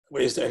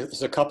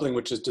 is a coupling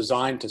which is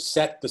designed to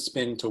set the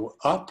spin to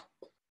up,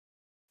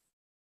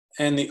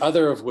 and the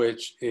other of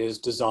which is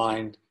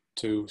designed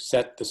to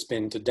set the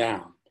spin to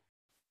down.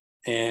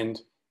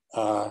 And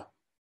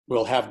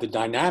we'll have the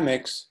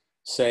dynamics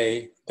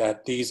say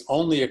that these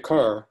only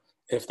occur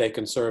if they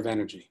conserve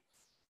energy.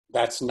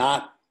 That's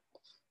not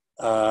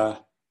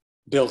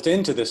built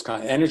into this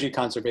kind. Energy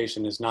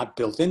conservation is not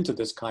built into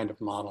this kind of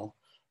model,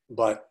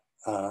 but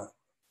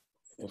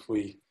if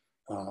we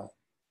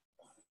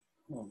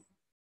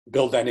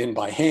build that in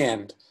by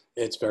hand,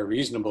 it's very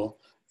reasonable,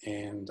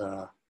 and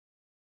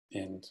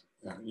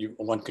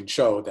one can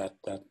show that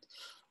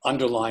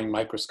underlying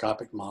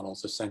microscopic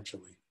models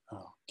essentially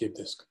give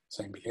this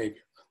same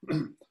behavior.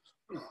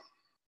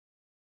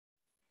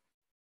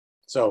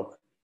 So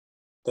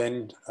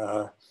then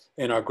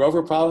in our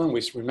Grover problem,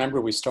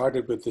 remember we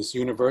started with this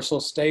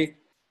universal state,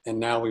 and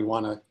now we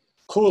want to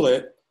cool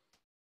it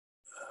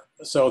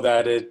so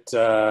that it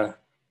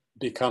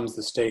becomes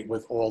the state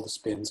with all the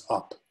spins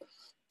up.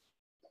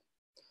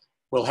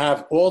 We'll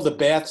have all the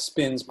bath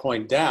spins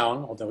point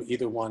down, although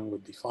either one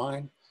would be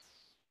fine.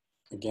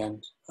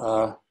 Again,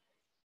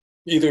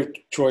 either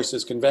choice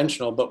is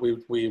conventional, but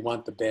we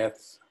want the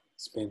bath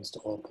spins to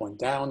all point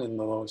down in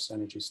the lowest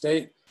energy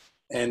state.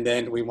 And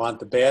then we want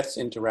the bath's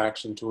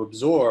interaction to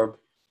absorb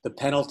the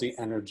penalty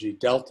energy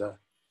delta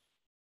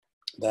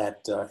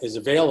that is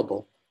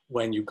available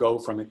when you go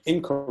from an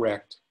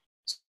incorrect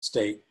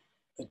state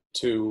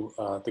to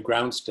the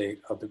ground state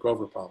of the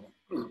Grover problem.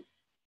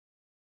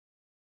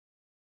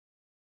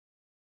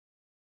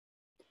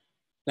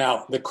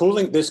 Now,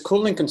 this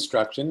cooling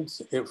construction,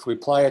 if we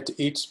apply it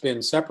to each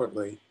spin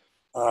separately,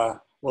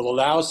 will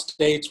allow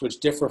states which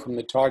differ from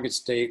the target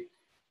state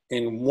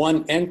in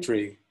one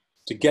entry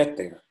to get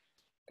there,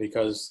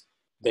 because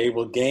they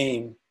will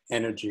gain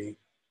energy,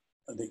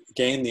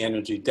 gain the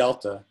energy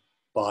delta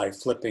by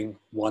flipping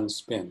one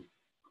spin.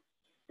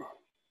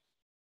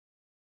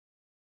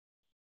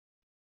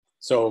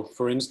 So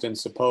for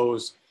instance,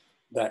 suppose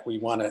that we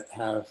want to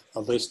have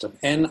a list of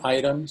n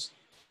items.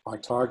 Our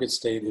target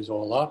state is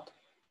all up.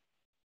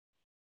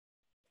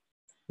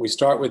 We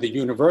start with a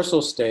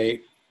universal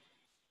state.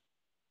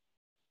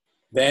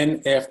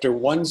 Then after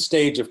one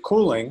stage of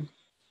cooling,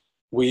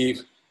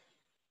 we've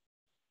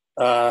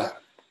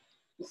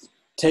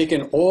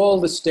taken all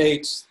the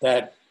states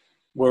that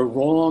were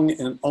wrong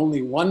in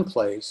only one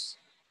place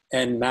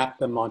and mapped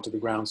them onto the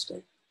ground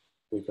state,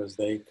 because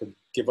they could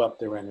give up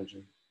their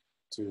energy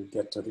to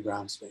get to the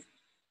ground state.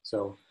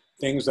 So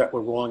things that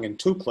were wrong in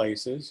two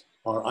places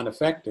are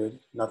unaffected,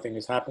 nothing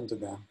has happened to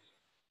them,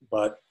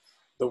 but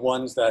the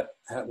ones that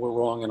were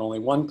wrong in only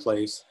one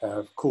place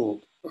have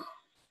cooled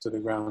to the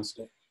ground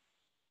state.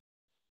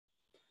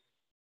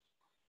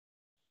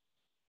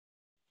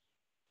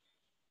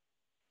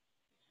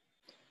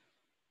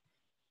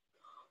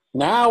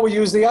 Now we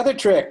use the other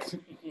trick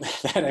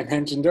that I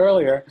mentioned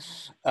earlier.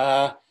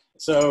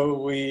 So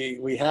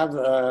we have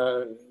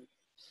a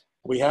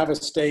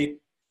state,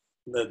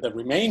 the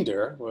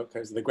remainder,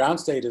 because the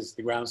ground state is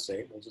the ground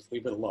state, we'll just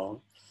leave it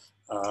alone.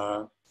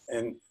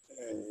 And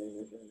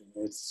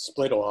it's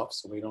split off,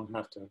 so we don't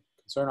have to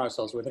concern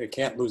ourselves with it. It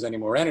can't lose any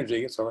more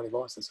energy, it's already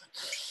lost it.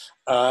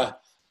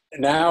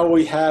 Now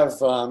we have,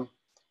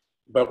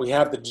 but we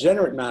have the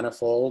degenerate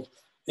manifold,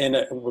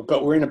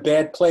 but we're in a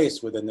bad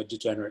place within the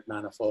degenerate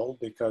manifold,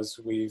 because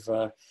we've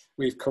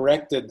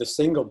corrected the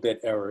single bit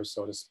errors,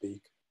 so to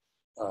speak,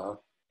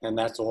 and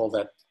that's all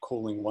that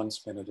cooling one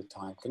spin at a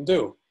time can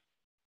do.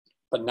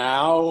 But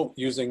now,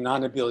 using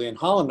non-abelian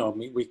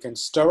holonomy, we can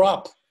stir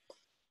up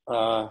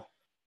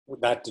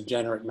that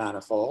degenerate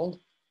manifold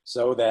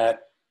so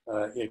that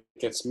it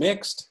gets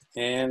mixed,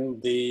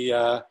 and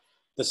the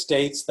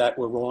states that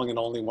were wrong in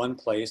only one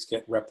place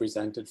get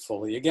represented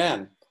fully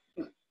again.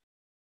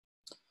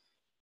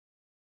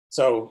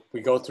 So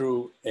we go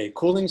through a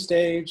cooling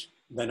stage,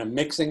 then a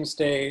mixing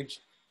stage,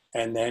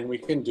 and then we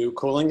can do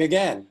cooling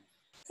again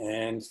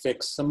and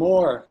fix some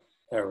more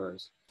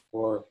errors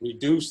or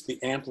reduce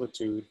the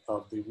amplitude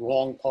of the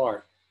wrong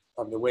part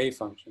of the wave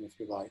function, if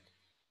you like.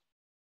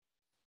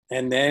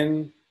 And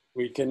then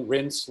we can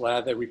rinse,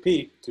 lather,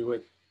 repeat, do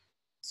it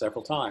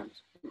several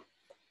times.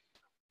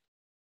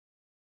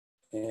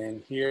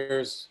 And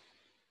here's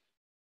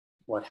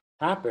what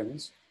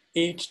happens.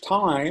 Each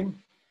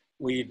time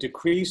we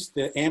decrease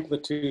the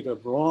amplitude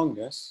of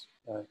wrongness,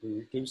 we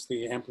reduce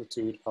the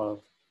amplitude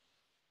of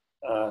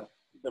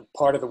the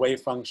part of the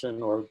wave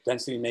function or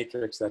density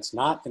matrix that's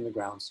not in the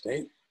ground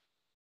state.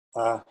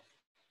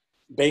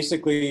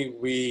 Basically,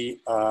 we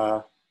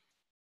are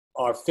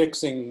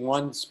fixing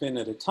one spin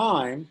at a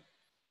time.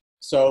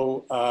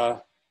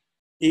 So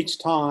each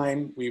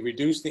time we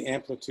reduce the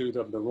amplitude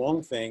of the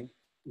wrong thing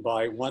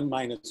by 1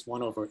 minus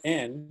 1 over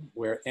n,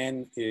 where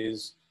n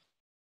is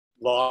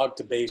log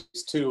to base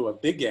 2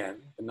 of big N,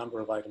 the number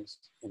of items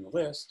in the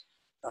list.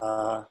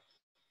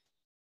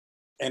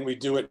 And we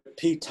do it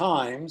p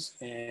times,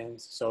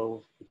 and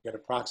so we get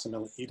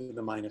approximately e to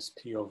the minus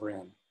p over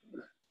n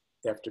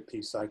after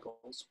p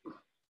cycles.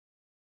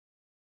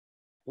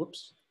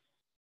 Whoops.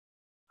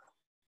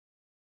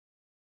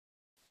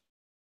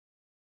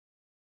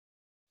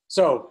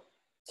 So,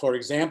 for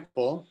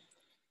example,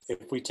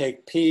 if we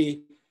take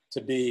p to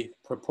be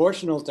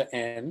proportional to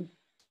n,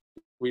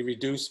 we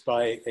reduce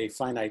by a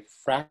finite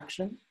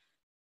fraction,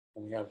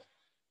 and we have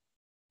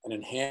an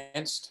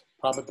enhanced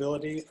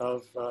probability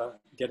of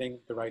getting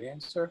the right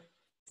answer.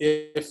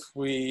 If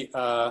we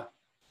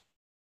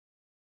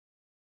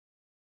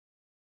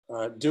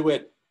do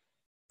it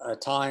a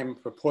time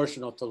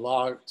proportional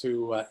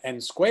to n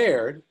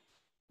squared,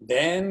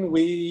 then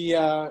we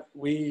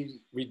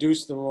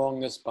reduce the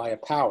wrongness by a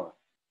power,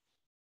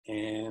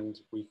 and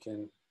we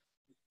can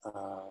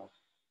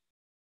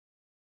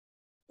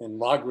in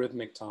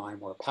logarithmic time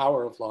or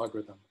power of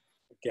logarithm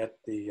get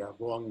the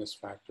wrongness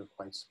factor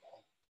quite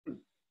small.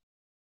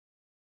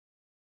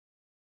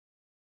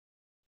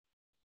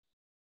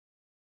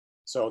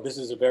 So this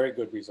is a very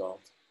good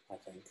result, I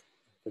think.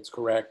 If it's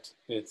correct,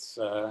 it's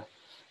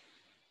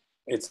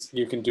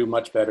you can do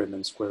much better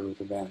than square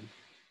root of n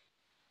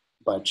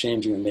by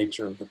changing the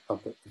nature of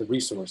the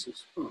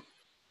resources.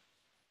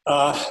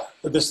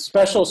 The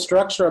special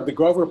structure of the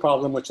Grover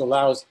problem, which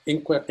allows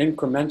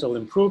incremental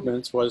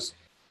improvements, was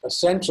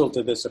essential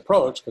to this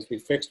approach because we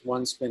fixed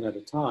one spin at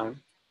a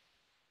time.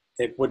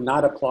 It would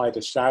not apply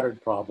to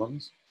shattered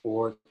problems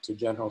or to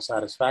general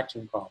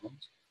satisfaction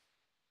problems.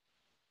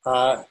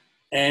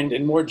 And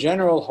in more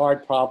general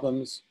hard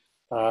problems,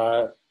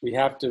 we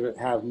have to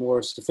have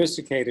more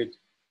sophisticated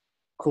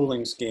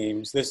cooling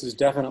schemes. This is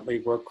definitely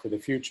work for the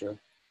future.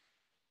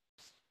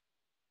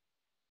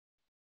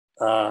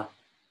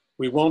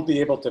 We won't be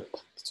able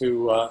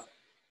to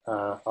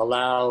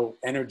allow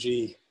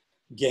energy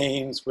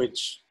gains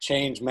which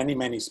change many,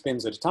 many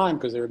spins at a time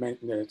because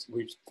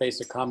we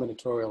face a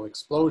combinatorial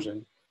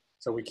explosion.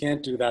 So we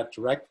can't do that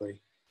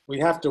directly. We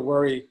have to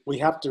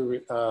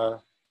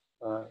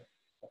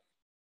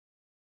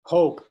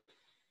hope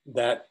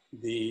that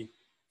the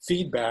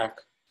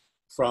feedback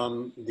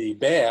from the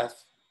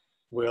bath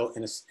will,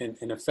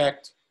 in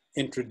effect,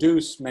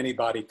 introduce many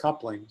body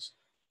couplings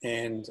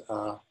and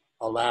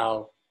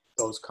allow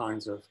those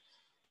kinds of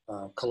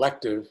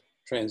collective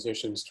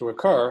transitions to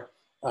occur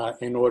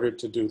in order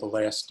to do the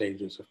last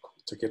stages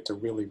to get to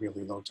really,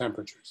 really low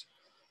temperatures.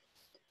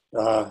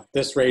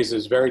 This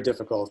raises very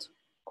difficult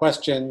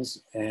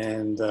questions,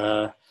 and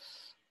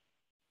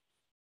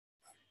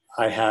I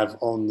have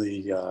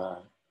only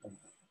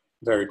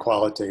very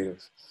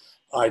qualitative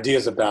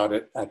ideas about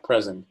it at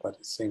present, but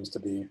it seems to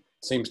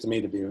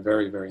me to be a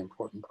very, very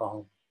important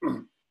problem.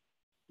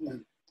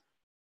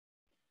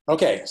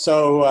 Okay,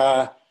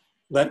 so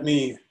let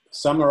me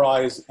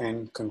summarize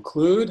and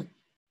conclude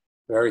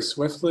very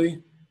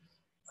swiftly.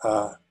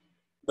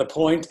 The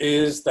point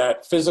is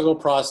that physical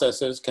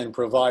processes can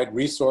provide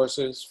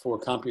resources for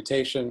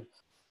computation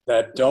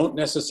that don't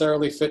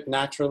necessarily fit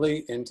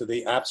naturally into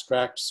the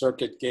abstract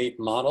circuit gate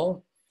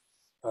model.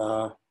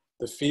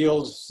 The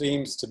field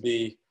seems to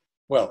be,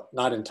 well,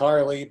 not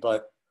entirely,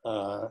 but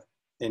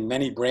in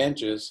many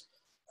branches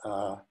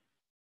of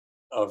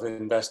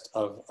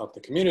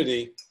the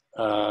community,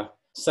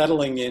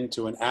 settling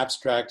into an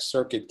abstract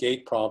circuit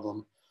gate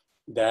problem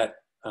that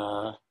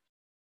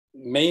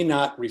may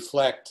not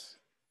reflect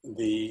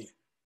the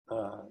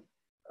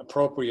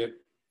appropriate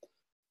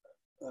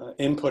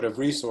input of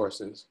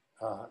resources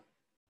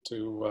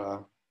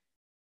to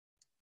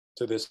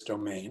this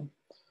domain.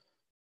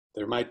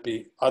 There might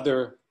be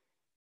other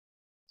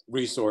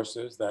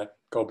resources that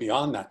go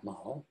beyond that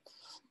model.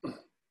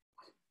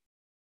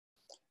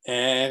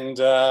 And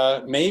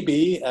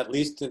maybe, at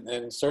least,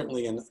 and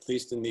certainly at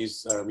least in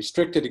these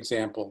restricted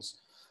examples,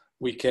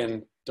 we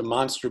can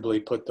demonstrably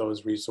put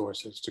those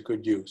resources to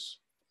good use.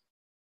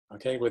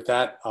 Okay, with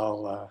that,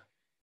 I'll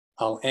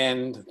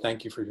end.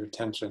 Thank you for your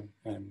attention,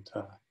 and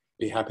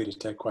be happy to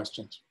take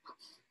questions.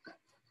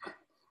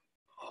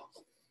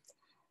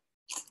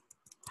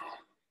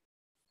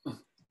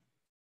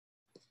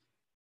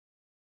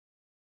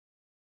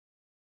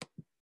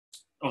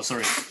 Oh,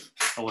 sorry,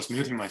 I was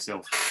muting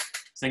myself.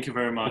 Thank you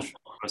very much,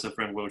 Professor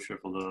Frank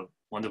Wilczek, for the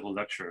wonderful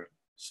lecture.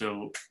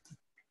 So,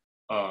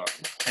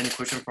 any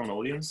question from the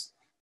audience?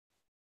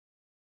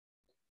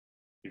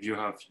 If you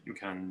have, you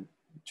can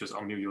just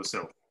unmute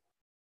yourself.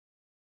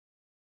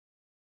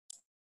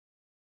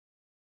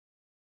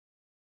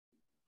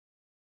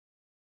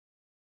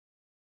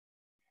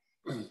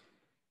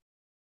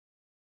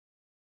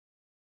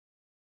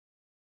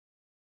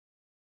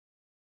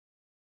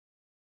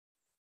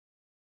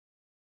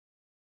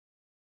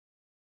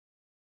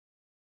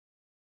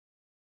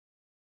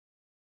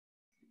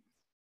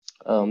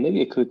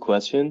 Maybe a quick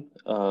question.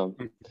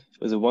 It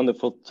was a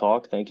wonderful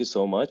talk. Thank you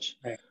so much.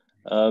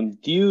 Do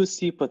you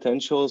see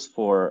potentials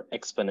for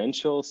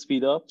exponential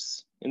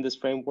speedups in this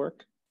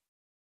framework?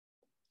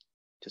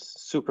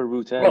 Just super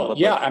root n. Well,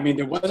 yeah, like, I mean,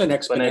 there was an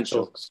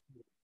exponential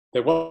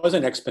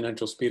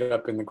speed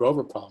up in the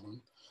Grover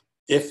problem.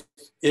 If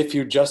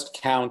you just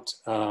count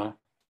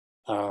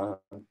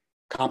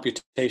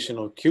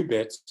computational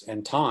qubits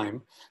and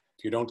time,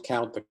 if you don't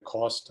count the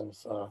cost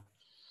of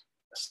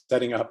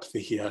setting up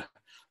the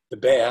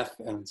bath,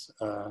 and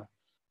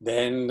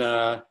then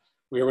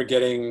we were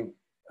getting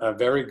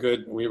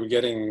we were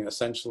getting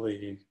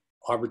essentially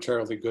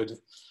arbitrarily good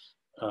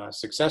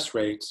success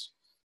rates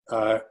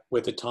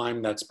with a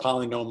time that's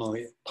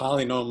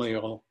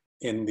polynomial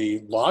in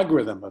the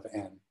logarithm of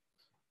n.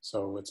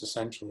 So it's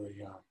essentially,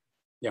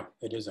 yeah,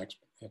 it's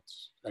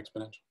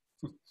exponential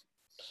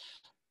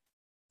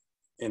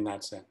in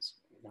that sense.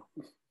 Yeah.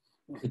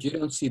 But you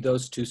don't see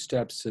those two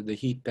steps of the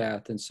heat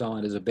bath and so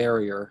on as a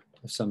barrier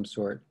of some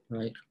sort,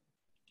 right?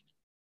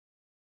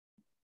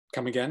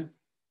 Come again?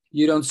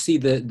 You don't see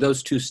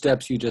those two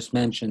steps you just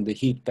mentioned, the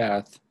heat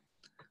bath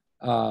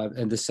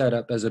and the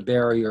setup as a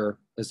barrier,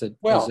 as a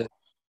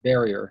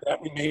barrier.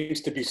 That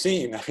remains to be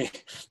seen. I mean,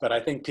 but I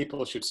think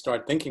people should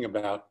start thinking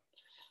about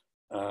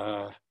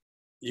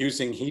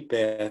using heat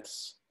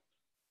baths,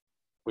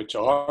 which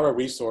are a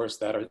resource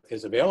that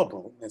is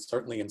available, and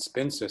certainly in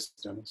spin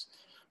systems,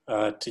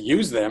 to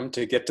use them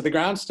to get to the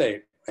ground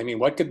state. I mean,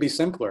 what could be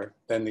simpler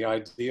than the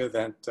idea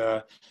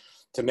that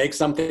to make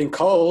something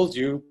cold,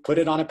 you put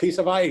it on a piece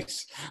of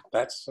ice?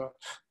 That's what.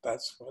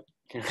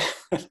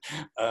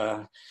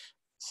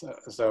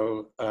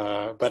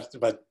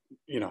 But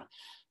you know,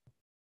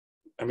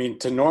 I mean,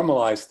 to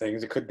normalize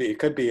things, it could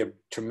be a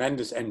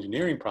tremendous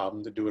engineering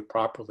problem to do it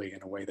properly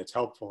in a way that's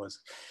helpful. As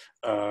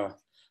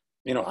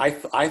you know,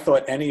 I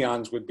thought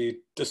anyons would be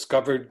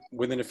discovered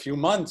within a few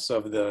months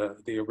of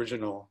the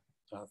original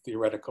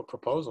theoretical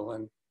proposal,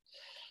 and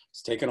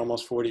it's taken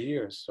almost 40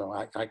 years. So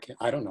I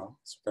don't know.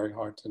 It's very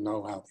hard to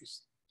know how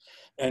these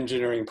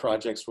engineering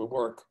projects will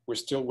work. We're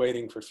still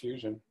waiting for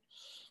fusion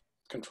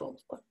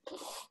controls, But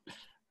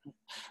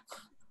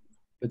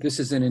this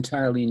is an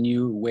entirely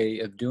new way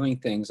of doing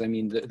things. I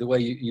mean, the way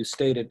you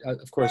stated,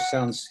 of course,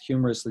 sounds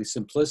humorously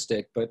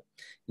simplistic, but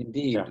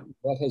indeed, yeah.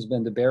 What has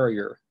been the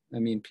barrier? I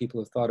mean, people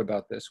have thought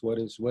about this. What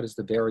is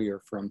the barrier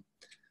from?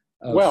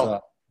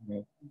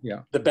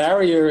 Yeah. The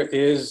barrier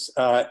is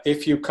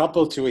if you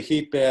couple to a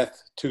heat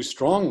bath too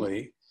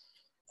strongly,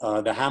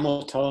 the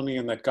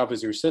Hamiltonian that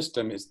governs your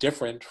system is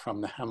different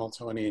from the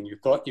Hamiltonian you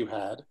thought you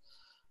had.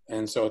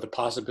 And so the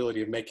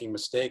possibility of making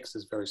mistakes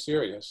is very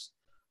serious.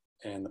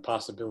 And the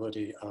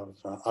possibility of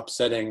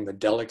upsetting the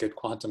delicate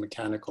quantum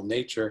mechanical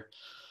nature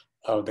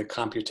of the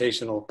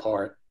computational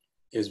part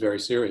is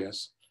very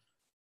serious.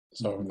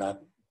 So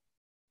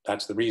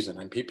that's the reason.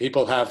 And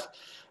people have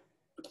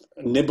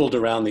nibbled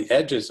around the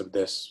edges of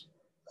this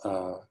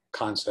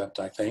concept,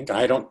 I think.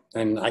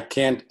 I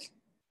can't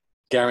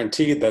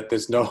guarantee that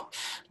there's no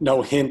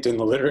hint in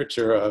the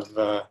literature of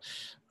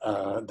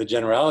the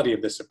generality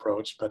of this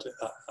approach, but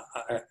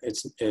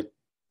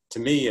to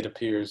me, it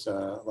appears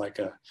like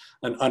an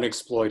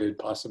unexploited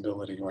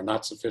possibility, or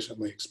not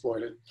sufficiently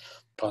exploited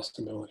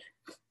possibility.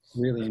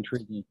 Really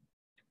intriguing.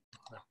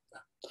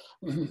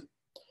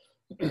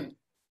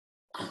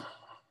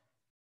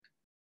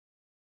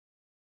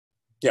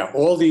 Yeah,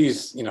 all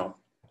these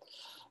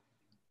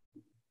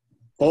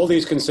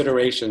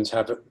considerations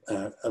have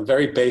a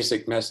very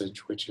basic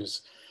message, which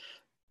is,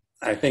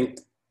 I think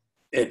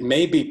it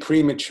may be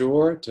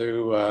premature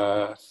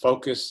to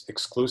focus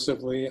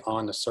exclusively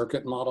on the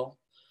circuit model.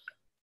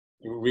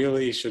 You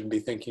really should be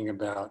thinking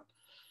about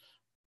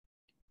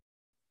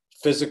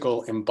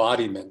physical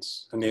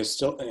embodiments, and there's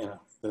still,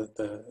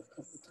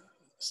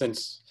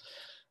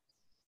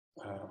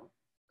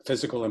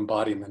 physical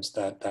embodiments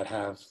that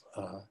have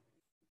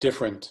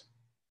different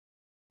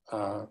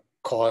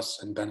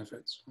costs and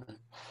benefits. Right?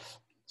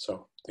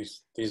 So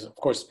these of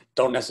course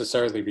don't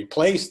necessarily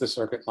replace the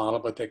circuit model,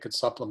 but they could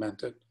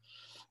supplement it.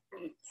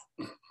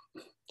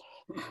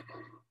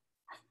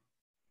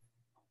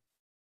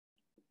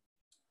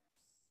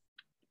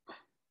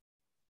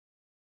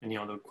 Any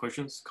other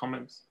questions,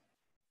 comments?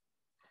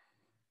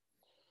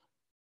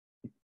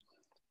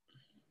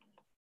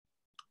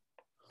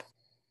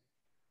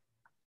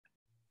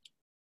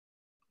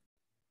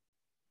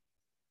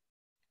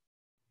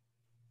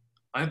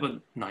 I have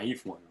a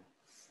naive one.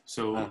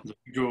 So the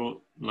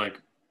usual,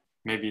 like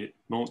maybe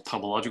most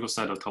topological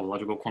side of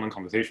topological quantum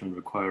computation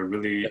require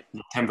really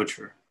the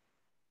temperature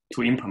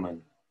to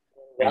implement.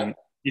 And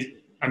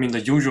I mean,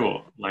 the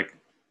usual like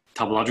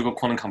topological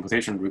quantum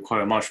computation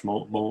require much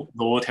more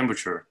lower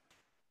temperature.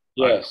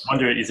 Yes. I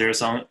wonder, is there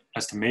some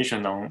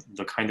estimation on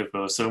the kind of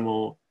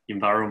thermal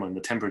environment,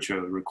 the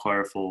temperature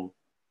required for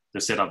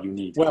the setup you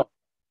need? Well,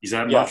 is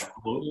that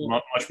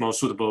much more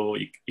suitable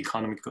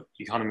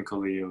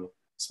economically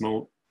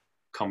small,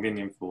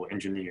 convenient for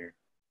engineer?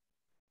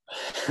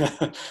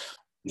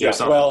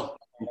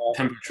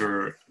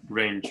 Temperature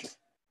range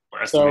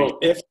or estimation? So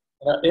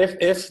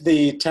if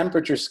the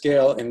temperature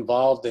scale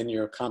involved in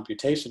your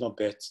computational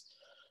bits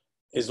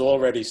is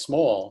already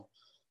small,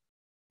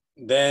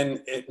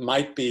 then it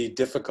might be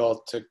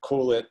difficult to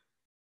cool it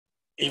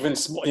even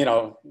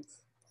small,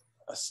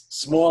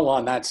 small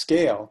on that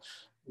scale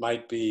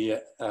might be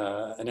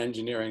an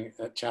engineering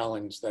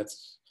challenge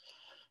that's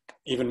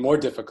even more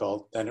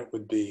difficult than it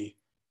would be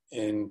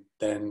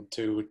than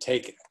to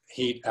take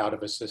heat out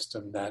of a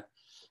system that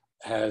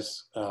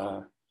has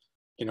a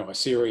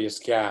serious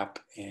gap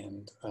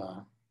and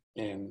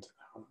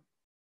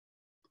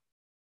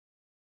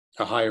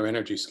a higher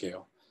energy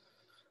scale.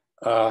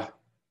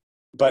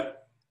 But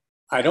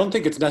I don't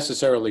think it's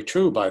necessarily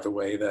true, by the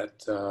way,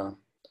 that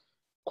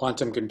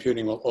quantum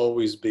computing will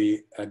always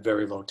be at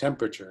very low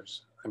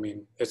temperatures. I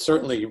mean, it's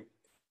certainly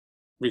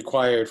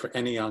required for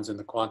anyons in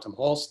the quantum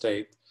Hall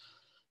state,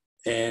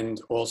 and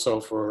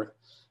also for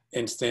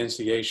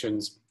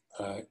instantiations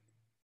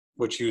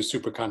which use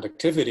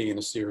superconductivity in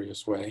a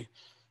serious way,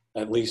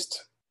 at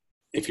least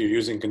if you're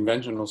using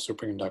conventional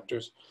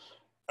superconductors.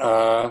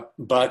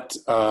 But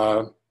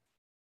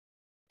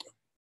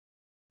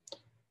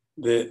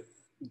the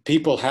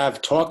people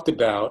have talked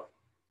about,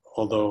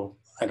 although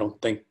I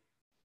don't think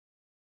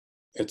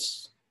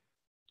it's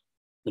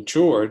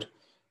matured,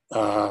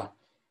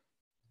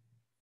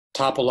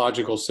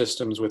 topological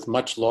systems with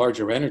much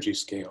larger energy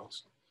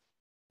scales.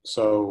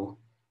 So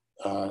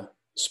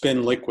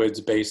spin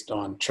liquids based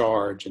on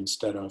charge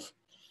instead of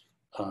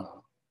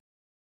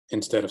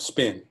instead of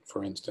spin,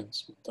 for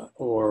instance,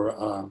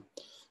 or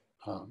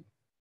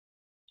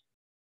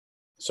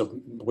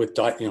so with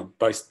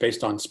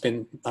based on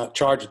spin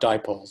charged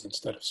dipoles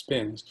instead of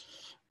spins,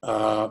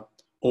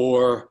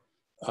 or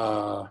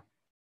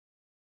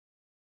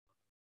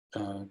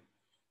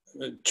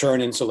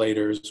churn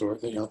insulators, or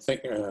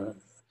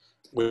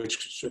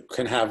which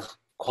can have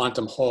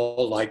quantum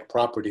Hall-like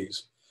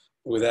properties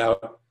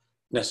without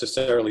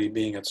necessarily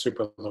being at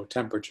super low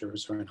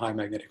temperatures or in high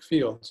magnetic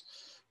fields.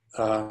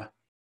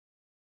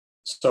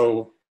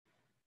 So,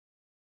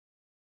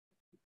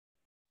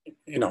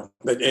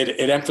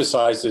 it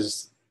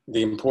emphasizes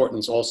the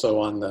importance also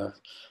on the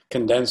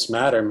condensed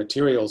matter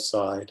materials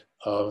side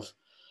of,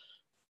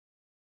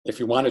 if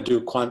you want to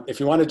do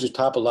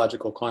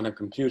topological quantum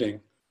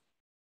computing,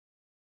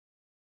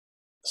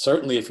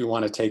 certainly if you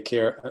want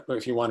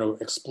to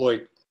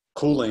exploit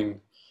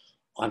cooling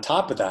on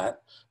top of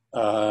that,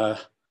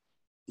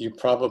 you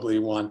probably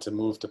want to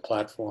move to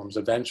platforms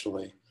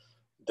eventually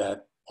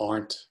that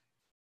aren't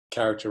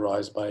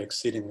characterized by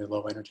exceedingly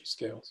low energy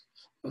scales.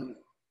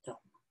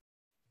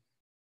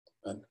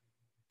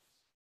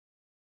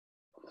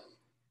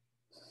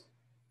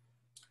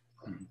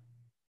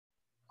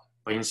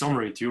 But in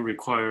summary, do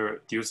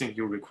you think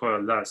you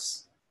require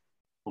less,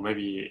 or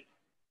maybe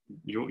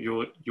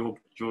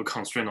your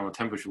constraint on the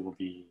temperature will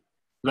be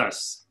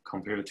less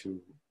compared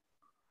to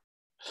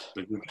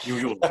the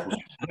usual?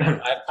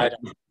 I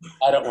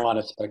don't want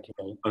to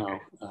speculate. Okay.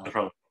 No. No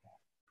problem.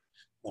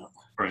 No. All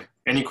right.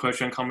 Any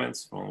question,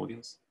 comments from the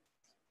audience?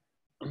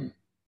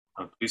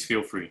 Please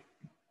feel free.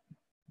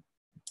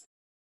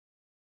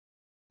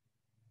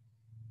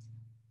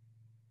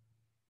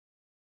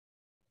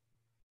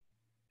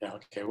 Yeah.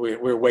 Okay.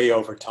 We're way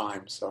over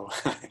time, so.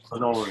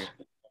 No worry.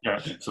 Yeah.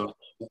 So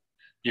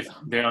if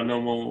there are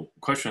no more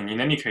questions, in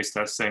any case,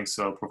 thanks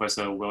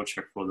Professor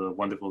Wilczek for the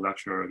wonderful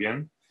lecture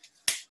again.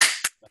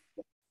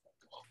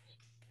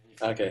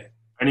 Okay.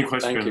 Any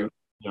question? Thank you.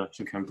 Yeah,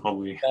 you can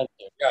probably. Thank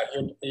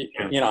you.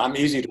 Yeah, I'm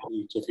easy to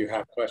reach if you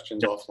have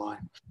questions offline.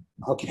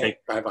 Okay.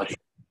 Bye-bye.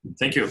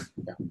 Thank you.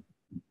 Yeah.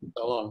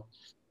 So long.